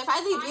 Because if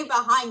I leave you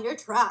behind, you're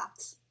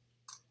trapped.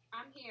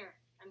 I'm here.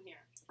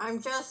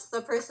 I'm just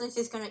the person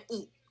she's gonna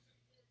eat.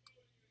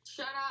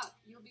 Shut up.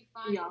 You'll be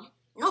fine. Yeah.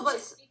 No,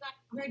 but...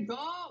 Let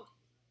go!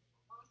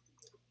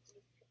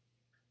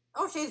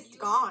 Oh, she's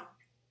gone.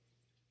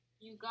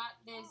 You got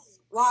this.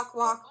 Walk.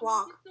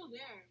 She's still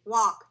there.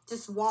 Walk.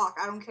 Just walk.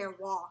 I don't care.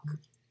 Walk.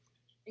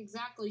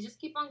 Exactly. Just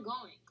keep on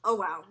going. Oh,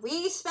 wow.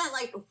 We spent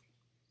like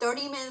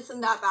 30 minutes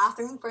in that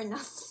bathroom for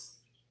nothing.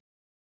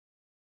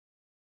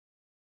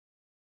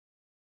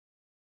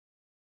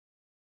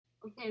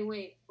 Okay,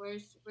 wait.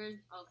 Where's?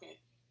 Okay.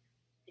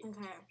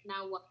 Okay.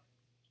 Now what?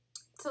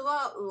 To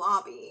the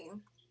lobby.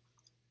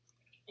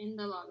 In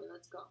the lobby.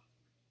 Let's go.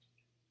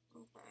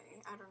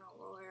 Okay. I don't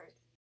know where.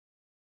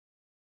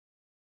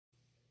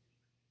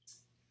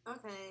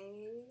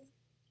 Okay.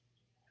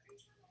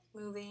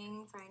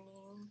 Moving.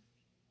 Finding.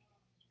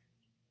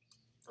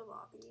 The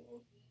lobby.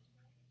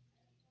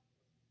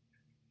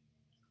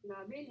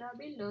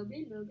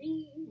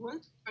 Lobby.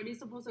 What? Are they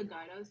supposed to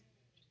guide us?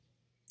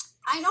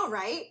 I know,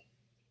 right?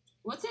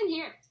 What's in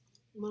here?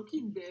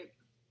 Looking dick.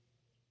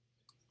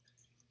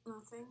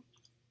 Nothing.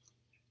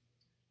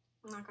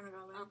 I'm not gonna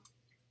go there.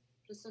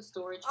 Just a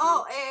storage.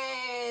 Oh,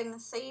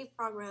 and save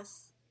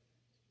progress.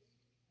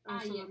 Oh,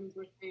 so yeah. that means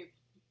we're safe.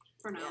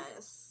 For now.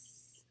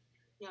 Yes.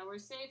 Yeah, we're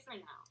safe for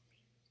now.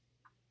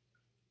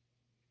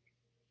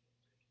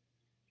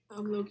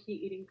 I'm low-key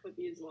eating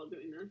cookies while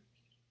doing this.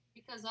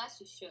 Because as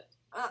you should.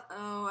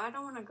 Uh-oh, I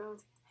don't want to go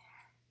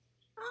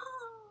there.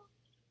 Oh.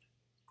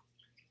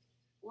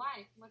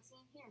 Why? What's in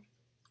here?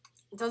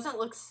 It doesn't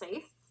look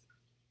safe.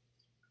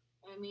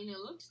 I mean, it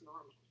looks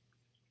normal.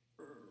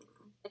 Mm.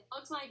 It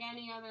looks like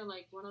any other,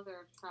 like, one of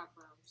their trap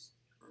rooms.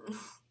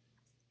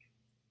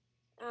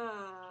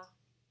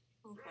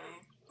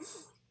 Okay.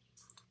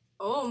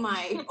 Oh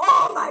my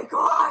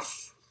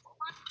gosh!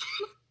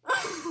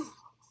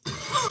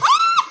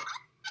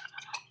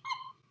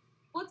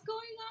 What's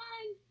going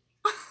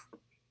on?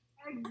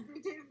 I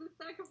became the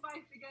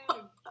sacrifice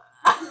again.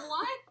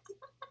 What?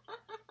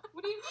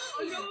 What do you mean?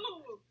 Oh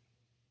no!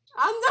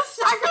 I'm the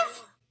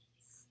sacrifice!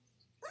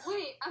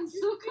 Wait, I'm so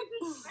The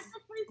confused.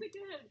 sacrifice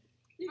again.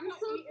 You I'm got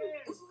so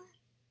eaten.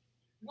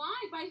 Why?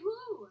 By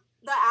who?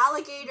 The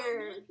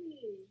alligator.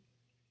 Nothing.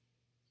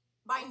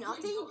 By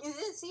nothing? You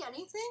didn't see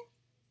anything?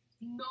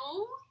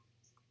 No?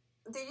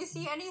 Did you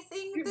see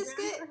anything, You ran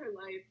Biscuit? for her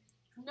life.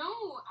 No,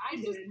 I I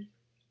just... did.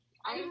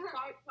 I I heard...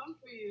 saw it come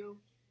for you.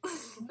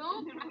 No,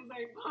 And then I was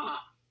like,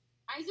 ah.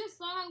 I just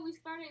saw that we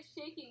started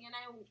shaking and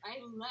I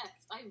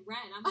left. I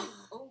ran. I'm like,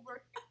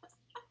 over.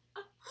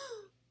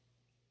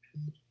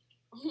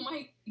 Oh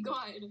my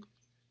god.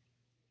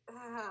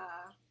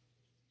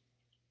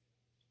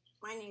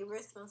 My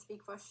neighbors must be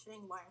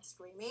questioning why I'm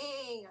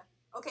screaming.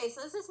 Okay,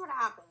 so this is what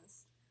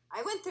happens.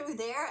 I went through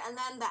there, and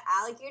then the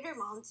alligator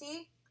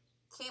Monty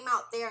came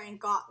out there and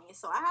got me.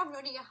 So I have no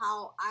idea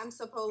how I'm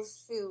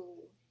supposed to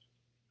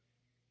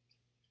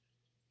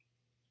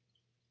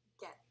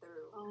get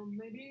through.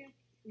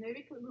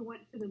 Maybe because we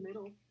went to the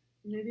middle.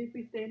 Maybe if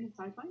we stay in the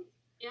sci-fi?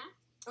 Yeah?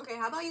 Okay,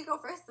 how about you go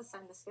first this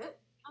time, Biscuit?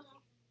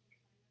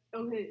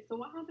 Okay, so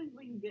what happens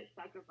when you get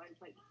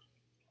sacrificed? Like,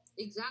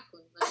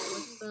 Exactly. Like,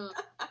 what's the...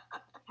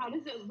 how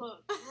does it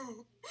look?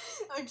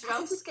 A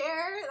jump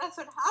scare? That's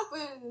what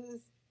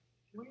happens.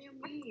 What do you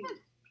mean?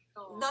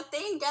 The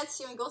thing gets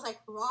you and goes like,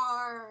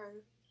 roar.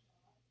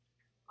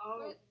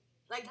 Oh,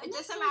 Like, I'm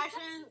just not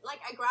imagine, like,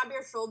 I grab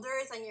your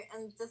shoulders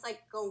and just,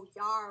 like, go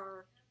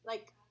yar.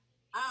 Like,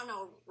 I don't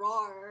know,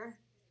 roar.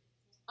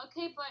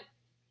 Okay, but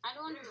I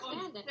don't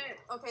understand it. shit.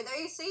 Okay, there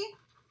you see?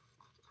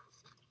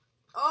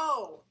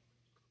 Oh.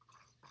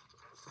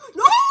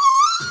 No!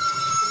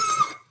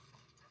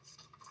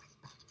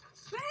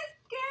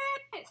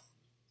 Biscuit!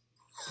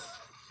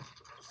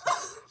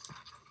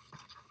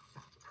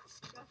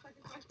 Got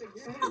sacrificed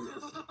again.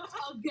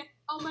 Okay.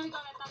 Oh my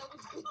god, I thought it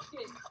was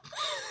biscuit.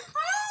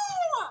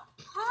 How?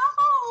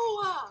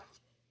 How?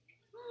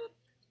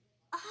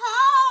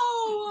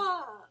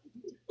 How?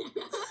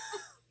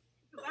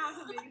 That has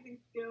amazing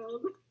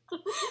skills.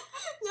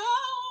 No!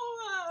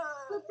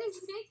 But this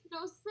makes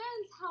no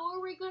sense. How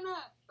are we gonna,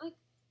 like,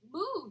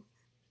 move?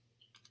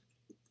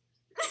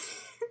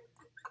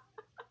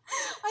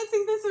 I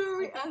think this is where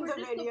we I think end we're the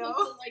just video.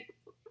 supposed to, like,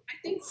 I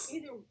think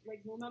either,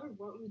 like, no matter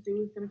what we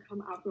do, is gonna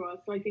come after us.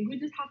 So I think we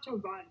just have to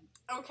run.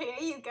 Okay,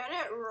 you get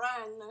it,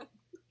 run.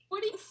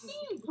 What do you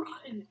mean?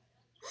 Run!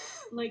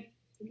 Like,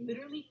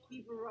 literally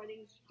keep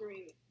running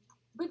straight.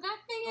 But that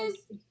thing Like, is...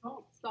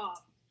 don't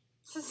stop.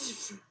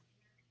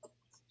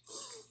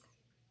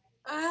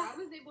 uh, I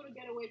was able to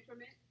get away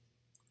from it.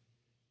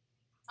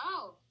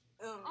 Oh,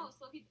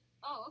 so he...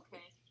 Oh,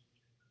 okay.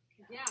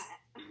 Yeah,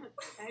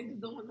 Egg's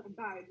the one that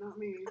died, not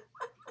me.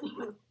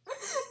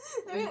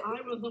 And I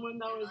was the one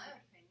that was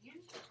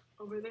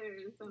over there.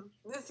 So.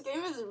 This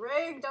game is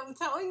rigged, I'm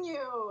telling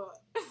you.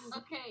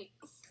 Okay,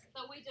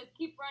 so we just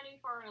keep running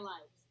for our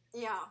lives.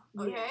 Yeah,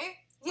 okay?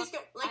 He's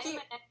good. Like,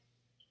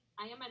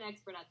 I am an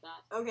expert at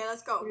that. okay,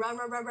 let's go. Run.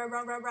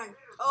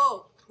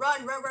 Oh,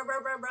 run.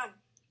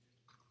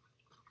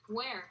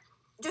 Where?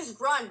 Just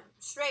run.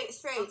 Straight.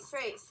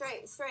 Okay.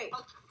 Ah!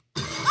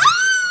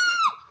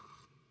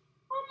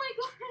 Oh my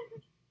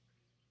god!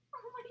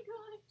 Oh my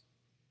god!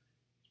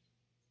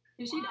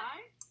 Did she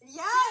die?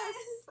 Yes!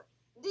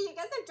 Did you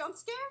get the jump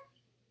scare?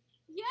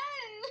 Yes!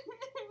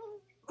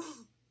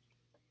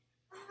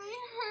 I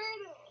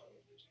heard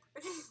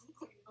it.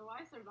 Oh,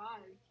 I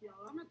survived. Yo,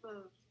 I'm at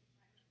the.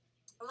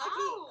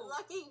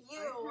 Lucky I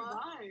you.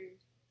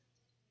 survived.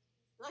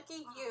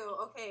 Lucky you.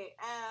 Okay,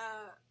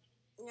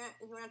 you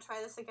wanna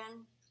try this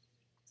again?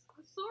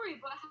 Sorry,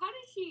 but how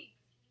did she...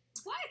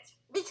 What?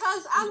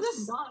 Because I'm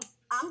Boss.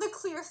 the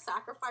clear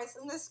sacrifice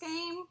in this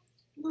game.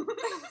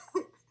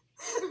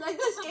 Like,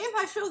 this game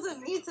has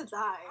chosen me to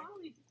die.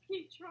 Ollie, just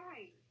keep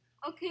trying.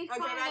 Okay, Okay,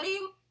 fine. ready?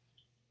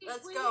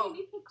 Let's go. You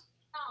need to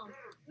calm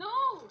down.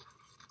 No!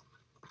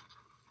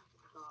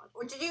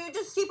 God. Did you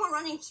just keep on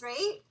running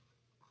straight?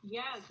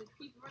 Yeah, just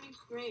keep running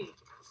straight.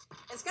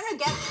 It's gonna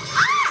get...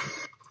 Ah!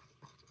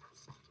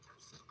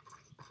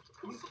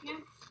 You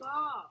can't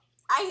stop.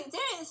 I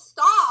didn't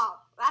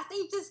stop. That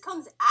thing just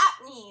comes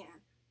at me.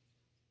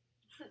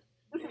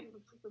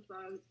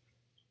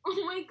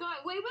 Oh my god.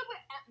 Wait.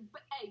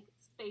 Egg,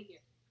 stay here.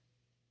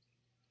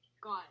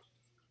 God.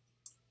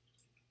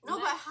 No,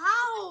 but Next.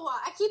 how?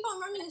 I keep on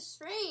running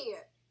straight.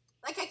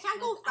 Like, I can't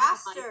go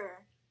That's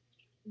faster.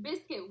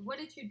 Biscuit, what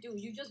did you do?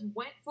 You just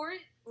went for it?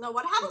 No,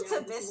 what happened Yeah,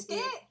 to this is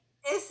Biscuit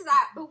is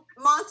that Oh.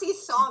 Monty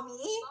saw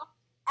me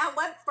and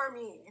went for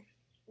me.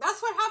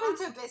 That's what happened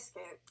to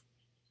Biscuit.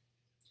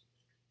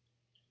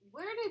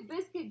 Where did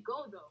Biscuit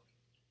go, though?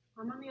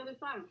 I'm on the other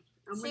side.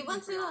 I'm She waiting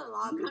went for to you. the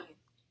lobby.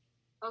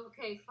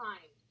 Okay,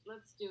 fine.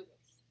 Let's do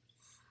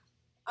this.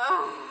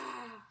 Ugh.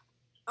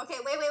 Okay,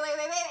 wait.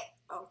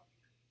 Oh.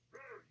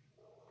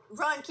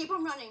 Run, keep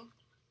on running.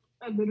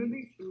 I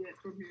literally see it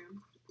from here.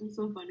 It's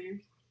so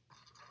funny.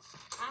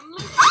 I'm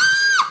like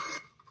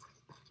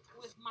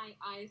with my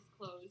eyes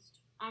closed.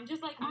 I'm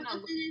just like on a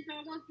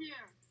almost here.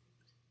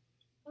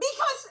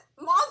 Because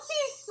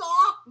Monty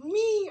saw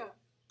me.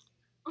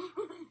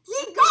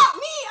 He got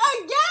me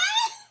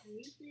again.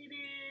 We see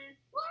this.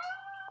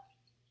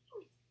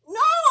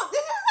 No,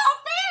 this is not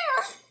fair.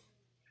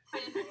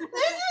 This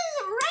is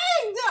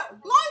rigged.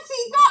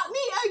 Monty got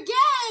me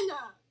again.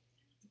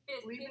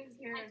 Leave it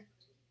here.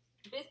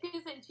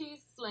 Biscuits and cheese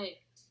slave.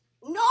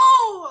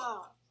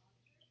 No.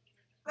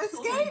 This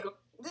Oh my game, God.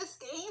 this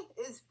game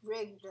is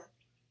rigged.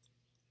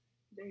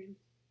 Dang.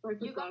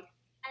 You got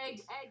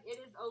egg. It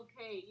is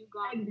okay. You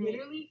got I it.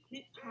 literally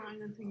keep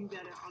trying until you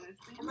get it,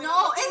 honestly.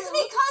 No, it's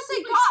because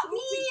it got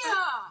me.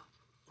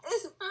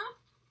 It's,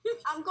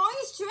 I'm going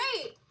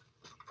straight.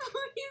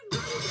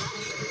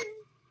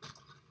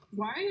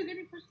 Why are you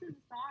getting pushed to the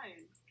side?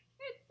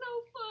 It's so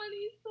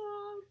funny,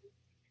 stop.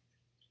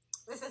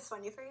 This is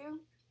funny for you.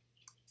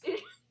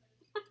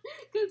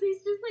 Because he's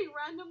just like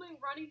randomly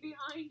running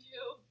behind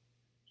you.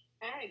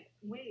 Egg,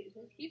 wait,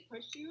 does he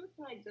push you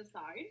to like the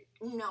side?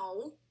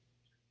 No.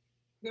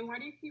 Then why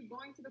do you keep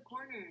going to the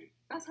corner?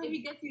 That's how he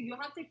gets you. You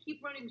have to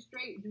keep running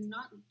straight. Do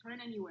not turn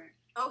anywhere.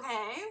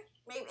 Okay.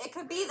 Maybe it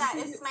could be that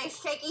it's my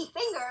shaky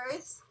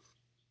fingers.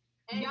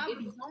 Egg, Yeah, if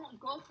but you, don't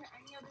go to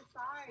any other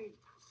side.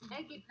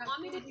 Egg, if you That's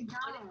want me to slowing you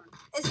down.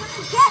 It's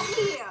gonna get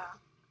me.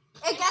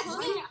 It gets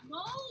me.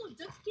 No,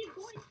 just keep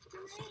going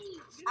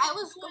straight. You I don't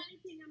was do go-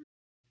 anything.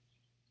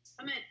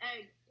 I meant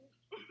egg.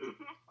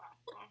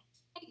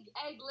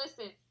 Egg,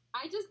 listen.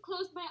 I just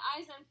closed my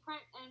eyes and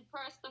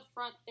pressed the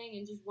front thing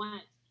and just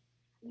went.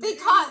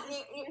 Because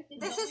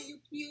this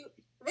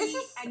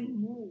is and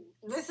move.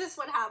 this is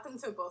what happened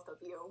to both of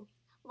you.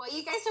 While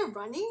you guys are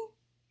running,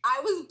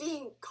 I was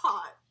being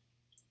caught.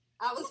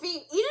 I was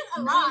being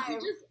eaten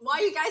alive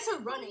while you guys are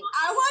running.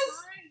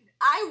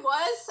 I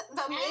was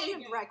the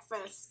main Egg.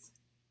 breakfast.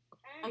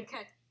 Egg.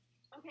 Okay.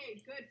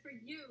 Okay, good for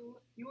you.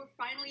 You were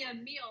finally a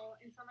meal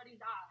in somebody's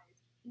eyes.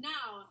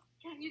 Now,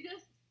 can you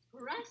just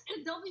press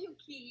the W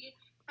key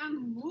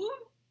and move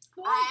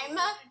forward? I'm and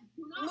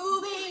do not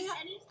moving move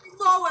any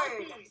single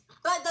forward. second.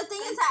 But the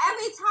thing is that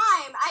every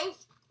time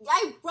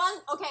I run,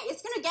 okay,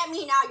 it's gonna get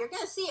me now. You're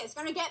gonna see it. It's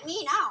gonna get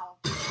me now.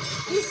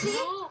 You see?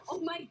 No.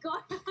 Oh my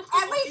god.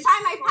 Every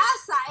time I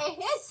pass that,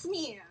 it hits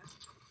me.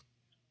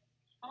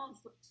 Oh,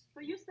 so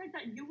you said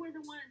that you were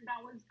the one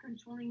that was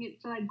controlling it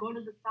to like go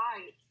to the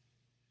side.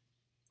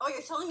 Oh,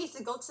 you're telling me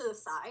to go to the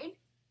side?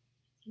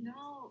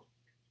 No.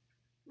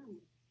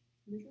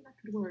 Maybe that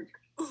could work.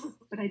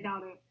 But I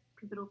doubt it,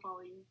 because it'll follow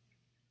you.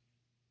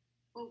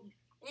 Oh,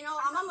 You know,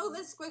 I'm gonna move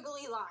in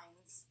squiggly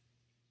lines.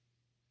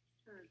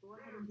 sure, go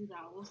ahead and do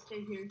that. We'll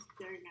stay here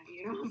staring at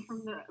you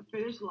from the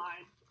finish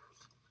line.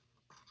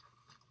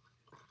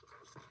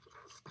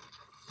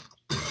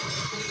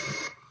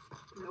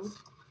 Nope.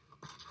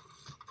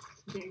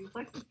 Dang,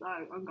 flex the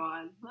side. I'm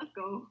gone. Let's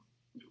go.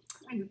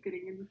 I'm just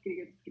kidding. I'm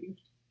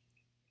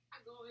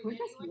We're going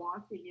just anyway.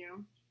 watching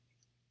you.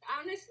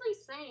 Honestly,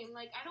 same.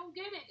 Like, I don't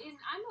get it. And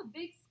I'm a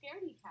big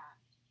scaredy cat.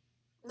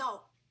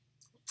 No,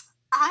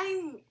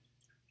 I'm.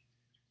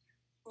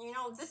 You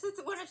know, this is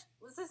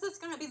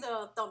gonna be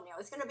the thumbnail.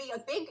 It's gonna be a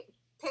big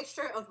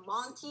picture of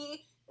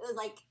Monty,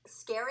 like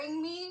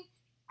scaring me,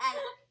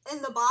 And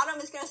in the bottom,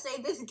 it's gonna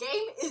say this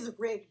game is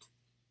rigged.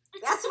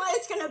 That's what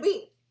it's gonna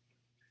be.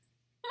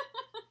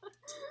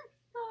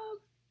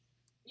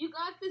 You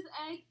got this,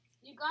 Egg.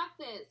 You got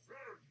this.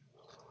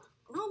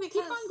 No,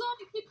 because Keep on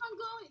going. Keep on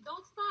going.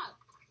 Don't stop.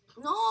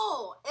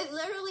 no, it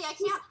literally I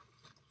can't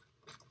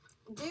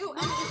do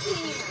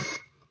anything.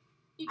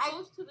 He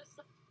goes to the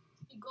side.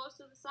 He goes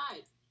to the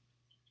side.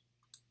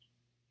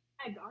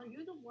 Egg, are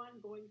you the one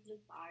going to the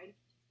side?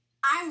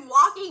 I'm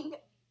walking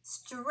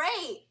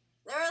straight.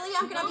 Literally,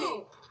 I'm gonna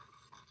No.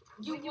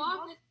 You When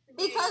walk walk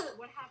Because-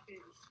 what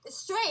happens? be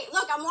straight.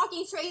 Look, I'm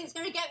walking straight. It's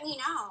gonna get me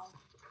now.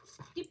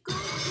 Keep going.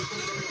 Keep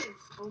going.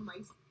 Oh my.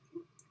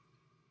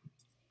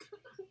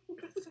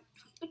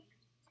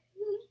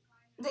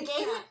 The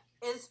game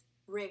is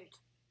rigged.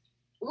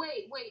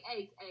 Wait,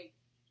 Egg.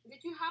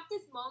 Did you have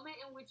this moment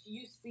in which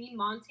you see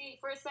Monty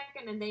for a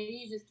second and then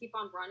you just keep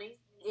on running?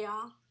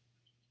 Yeah.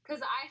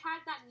 Because I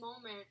had that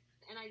moment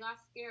and I got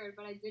scared,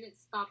 but I didn't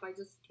stop. I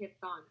just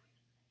kept on.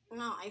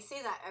 No, I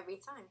see that every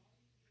time.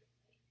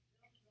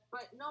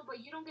 But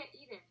you don't get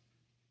eaten.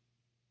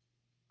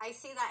 I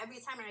see that every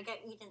time, and I get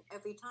eaten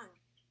every time.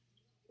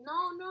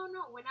 No.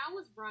 When I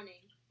was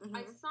running, Mhm.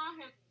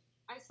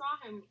 I saw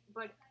him,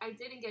 but I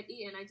didn't get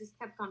eaten. I just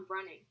kept on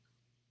running.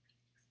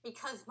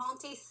 Because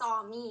Monty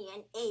saw me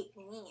and ate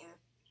me.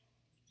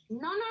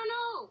 No.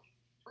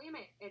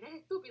 Óyeme,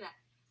 eres estúpida.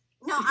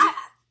 No,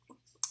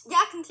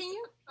 yeah,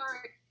 continue.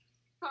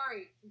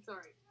 Sorry. I'm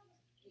sorry.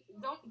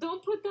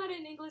 Don't put that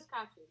in English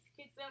captions.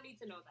 Kids don't need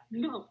to know that.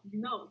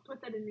 No, put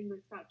that in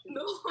English caption.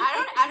 No.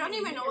 I don't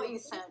even know what you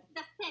said.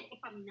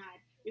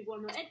 Y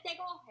cuando él te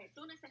coge,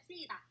 tú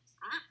necesitas.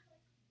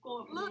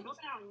 Corre, Look. no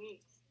te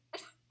hagas.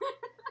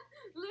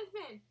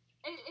 Listen,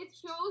 it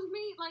shows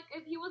me like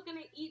if he was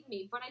gonna eat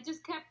me, but I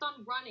just kept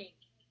on running.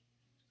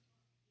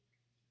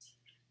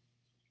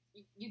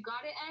 You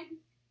got it, Egg?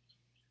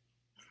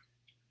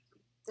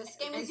 This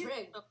game is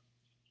rigged.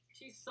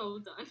 She's so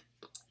done.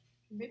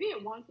 Maybe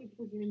it wants you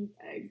because your name is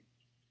Egg.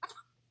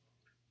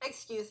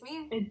 Excuse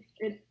me? It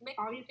Maybe-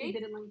 obviously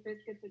didn't like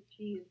biscuits with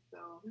cheese,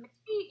 so.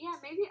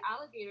 Maybe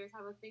alligators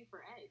have a thing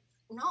for eggs.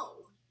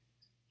 No.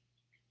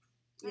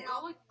 You're Yeah.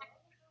 always,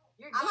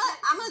 you're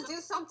I'm gonna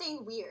do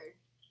something weird.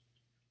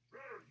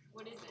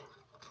 What is it?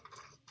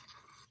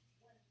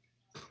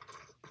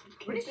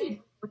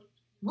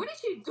 What is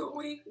she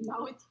doing?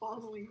 Now it's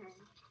following her.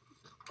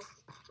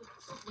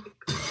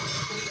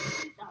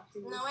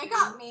 No, it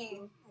got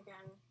me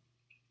again.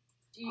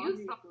 Do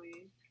you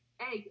Obviously.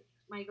 Egg?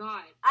 My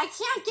God, I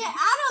can't get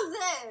out of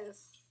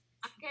this.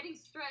 I'm getting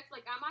stressed.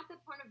 Like I'm at the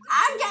point of.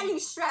 I'm getting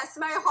stressed.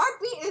 My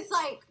heartbeat is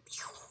like.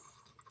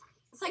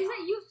 It's like Is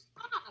that you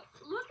stop?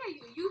 Look at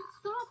you. You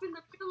stop in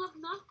the middle of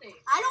nothing.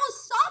 I don't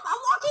stop.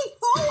 I'm walking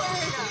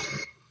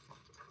forward.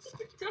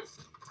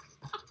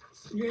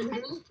 You're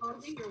literally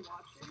pausing, you're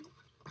watching.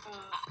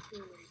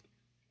 Really.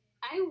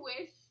 I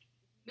wish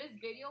this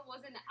video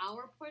wasn't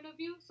our point of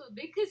view so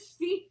they could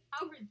see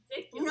how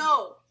ridiculous.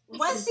 No.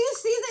 Once you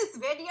see this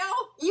video,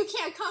 you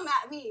can't come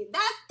at me.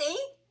 That thing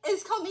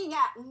is coming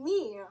at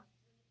me.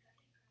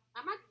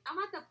 I'm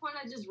at the point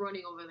of just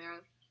running over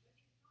there.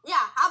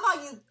 Yeah, how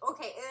about you?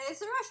 Okay, is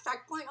there a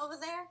strike point over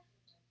there?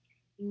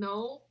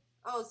 No.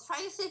 Oh,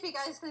 try to see if you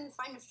guys can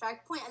find a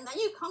strike point, and then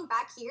you come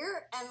back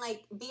here and,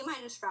 like, be my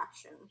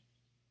distraction.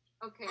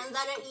 Okay. And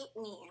let it eat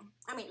me.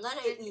 I mean, let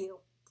it eat you.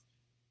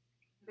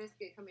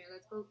 Biscuit, come here.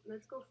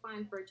 Let's go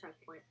find for a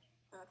checkpoint.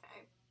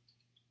 Okay.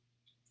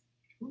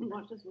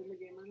 Watch us win the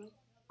game or not.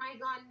 My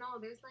God, no.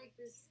 There's like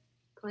this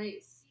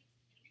place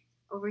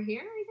over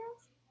here, I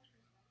guess.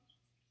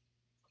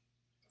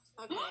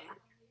 Okay. Oh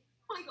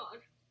my God.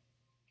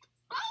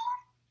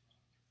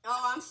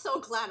 Oh, I'm so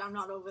glad I'm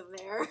not over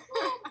there.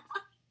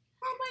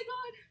 Oh my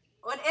God.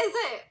 What is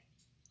it?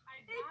 I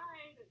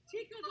died.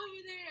 Chica's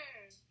over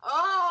there.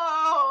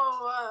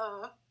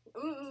 Oh.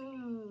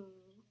 Oh,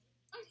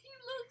 she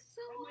looks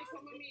so I'm like,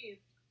 come with me.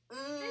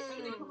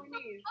 Mm. Come with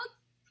me.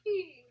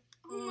 ugly.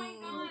 Oh my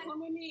Mm. God. Come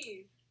with me.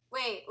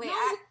 Wait.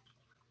 No.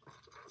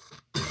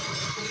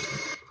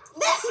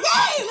 This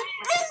game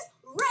is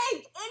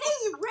rigged. It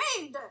is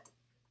rigged.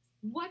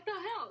 What the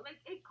hell? Like,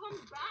 it comes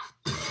back.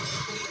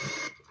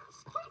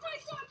 Oh my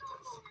God, no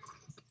more.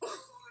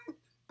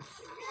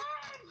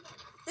 Again.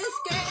 This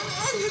game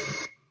is.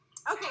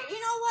 Okay, you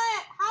know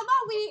what? How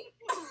about we?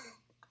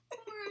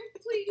 More.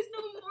 Please,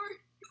 no more.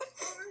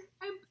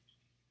 I'm...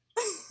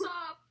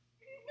 Stop.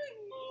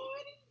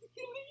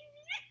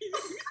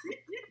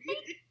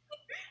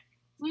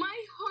 My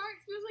heart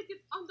feels like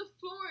it's on the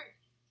floor.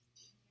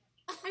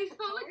 I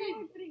felt like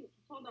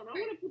Hold on, I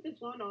want to put this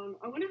one on.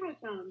 I wonder how it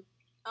sounds.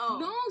 Oh.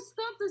 No,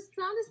 stop. The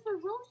sound is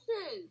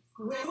ferocious.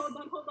 Wait, hold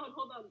on.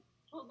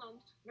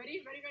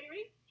 Ready?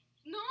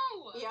 No.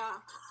 Yeah.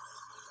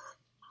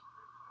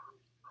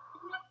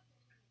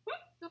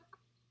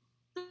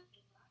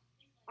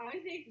 I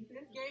think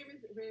this game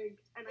is rigged,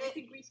 and I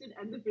think we should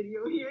end the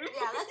video here.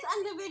 Yeah. Let's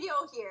end the video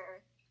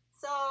here.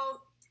 So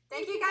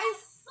thank you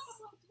guys. so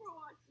much for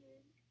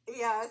watching.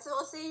 Yeah. So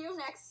we'll see you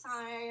next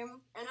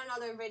time in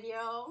another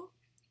video.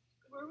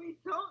 where we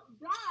don't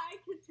die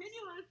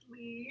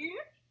continuously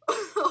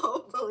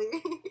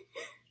Hopefully.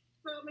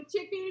 from a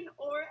chicken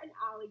or an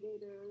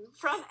alligator.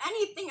 From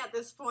anything at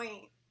this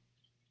point.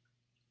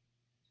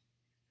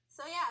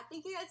 So yeah,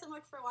 thank you guys so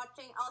much for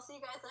watching. I'll see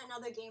you guys in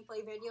another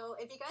gameplay video.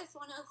 If you guys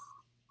want us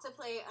to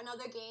play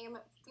another game,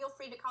 feel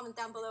free to comment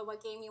down below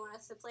what game you want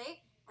us to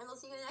play. And we'll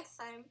see you next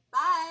time.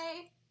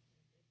 Bye!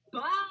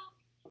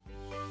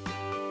 Bye!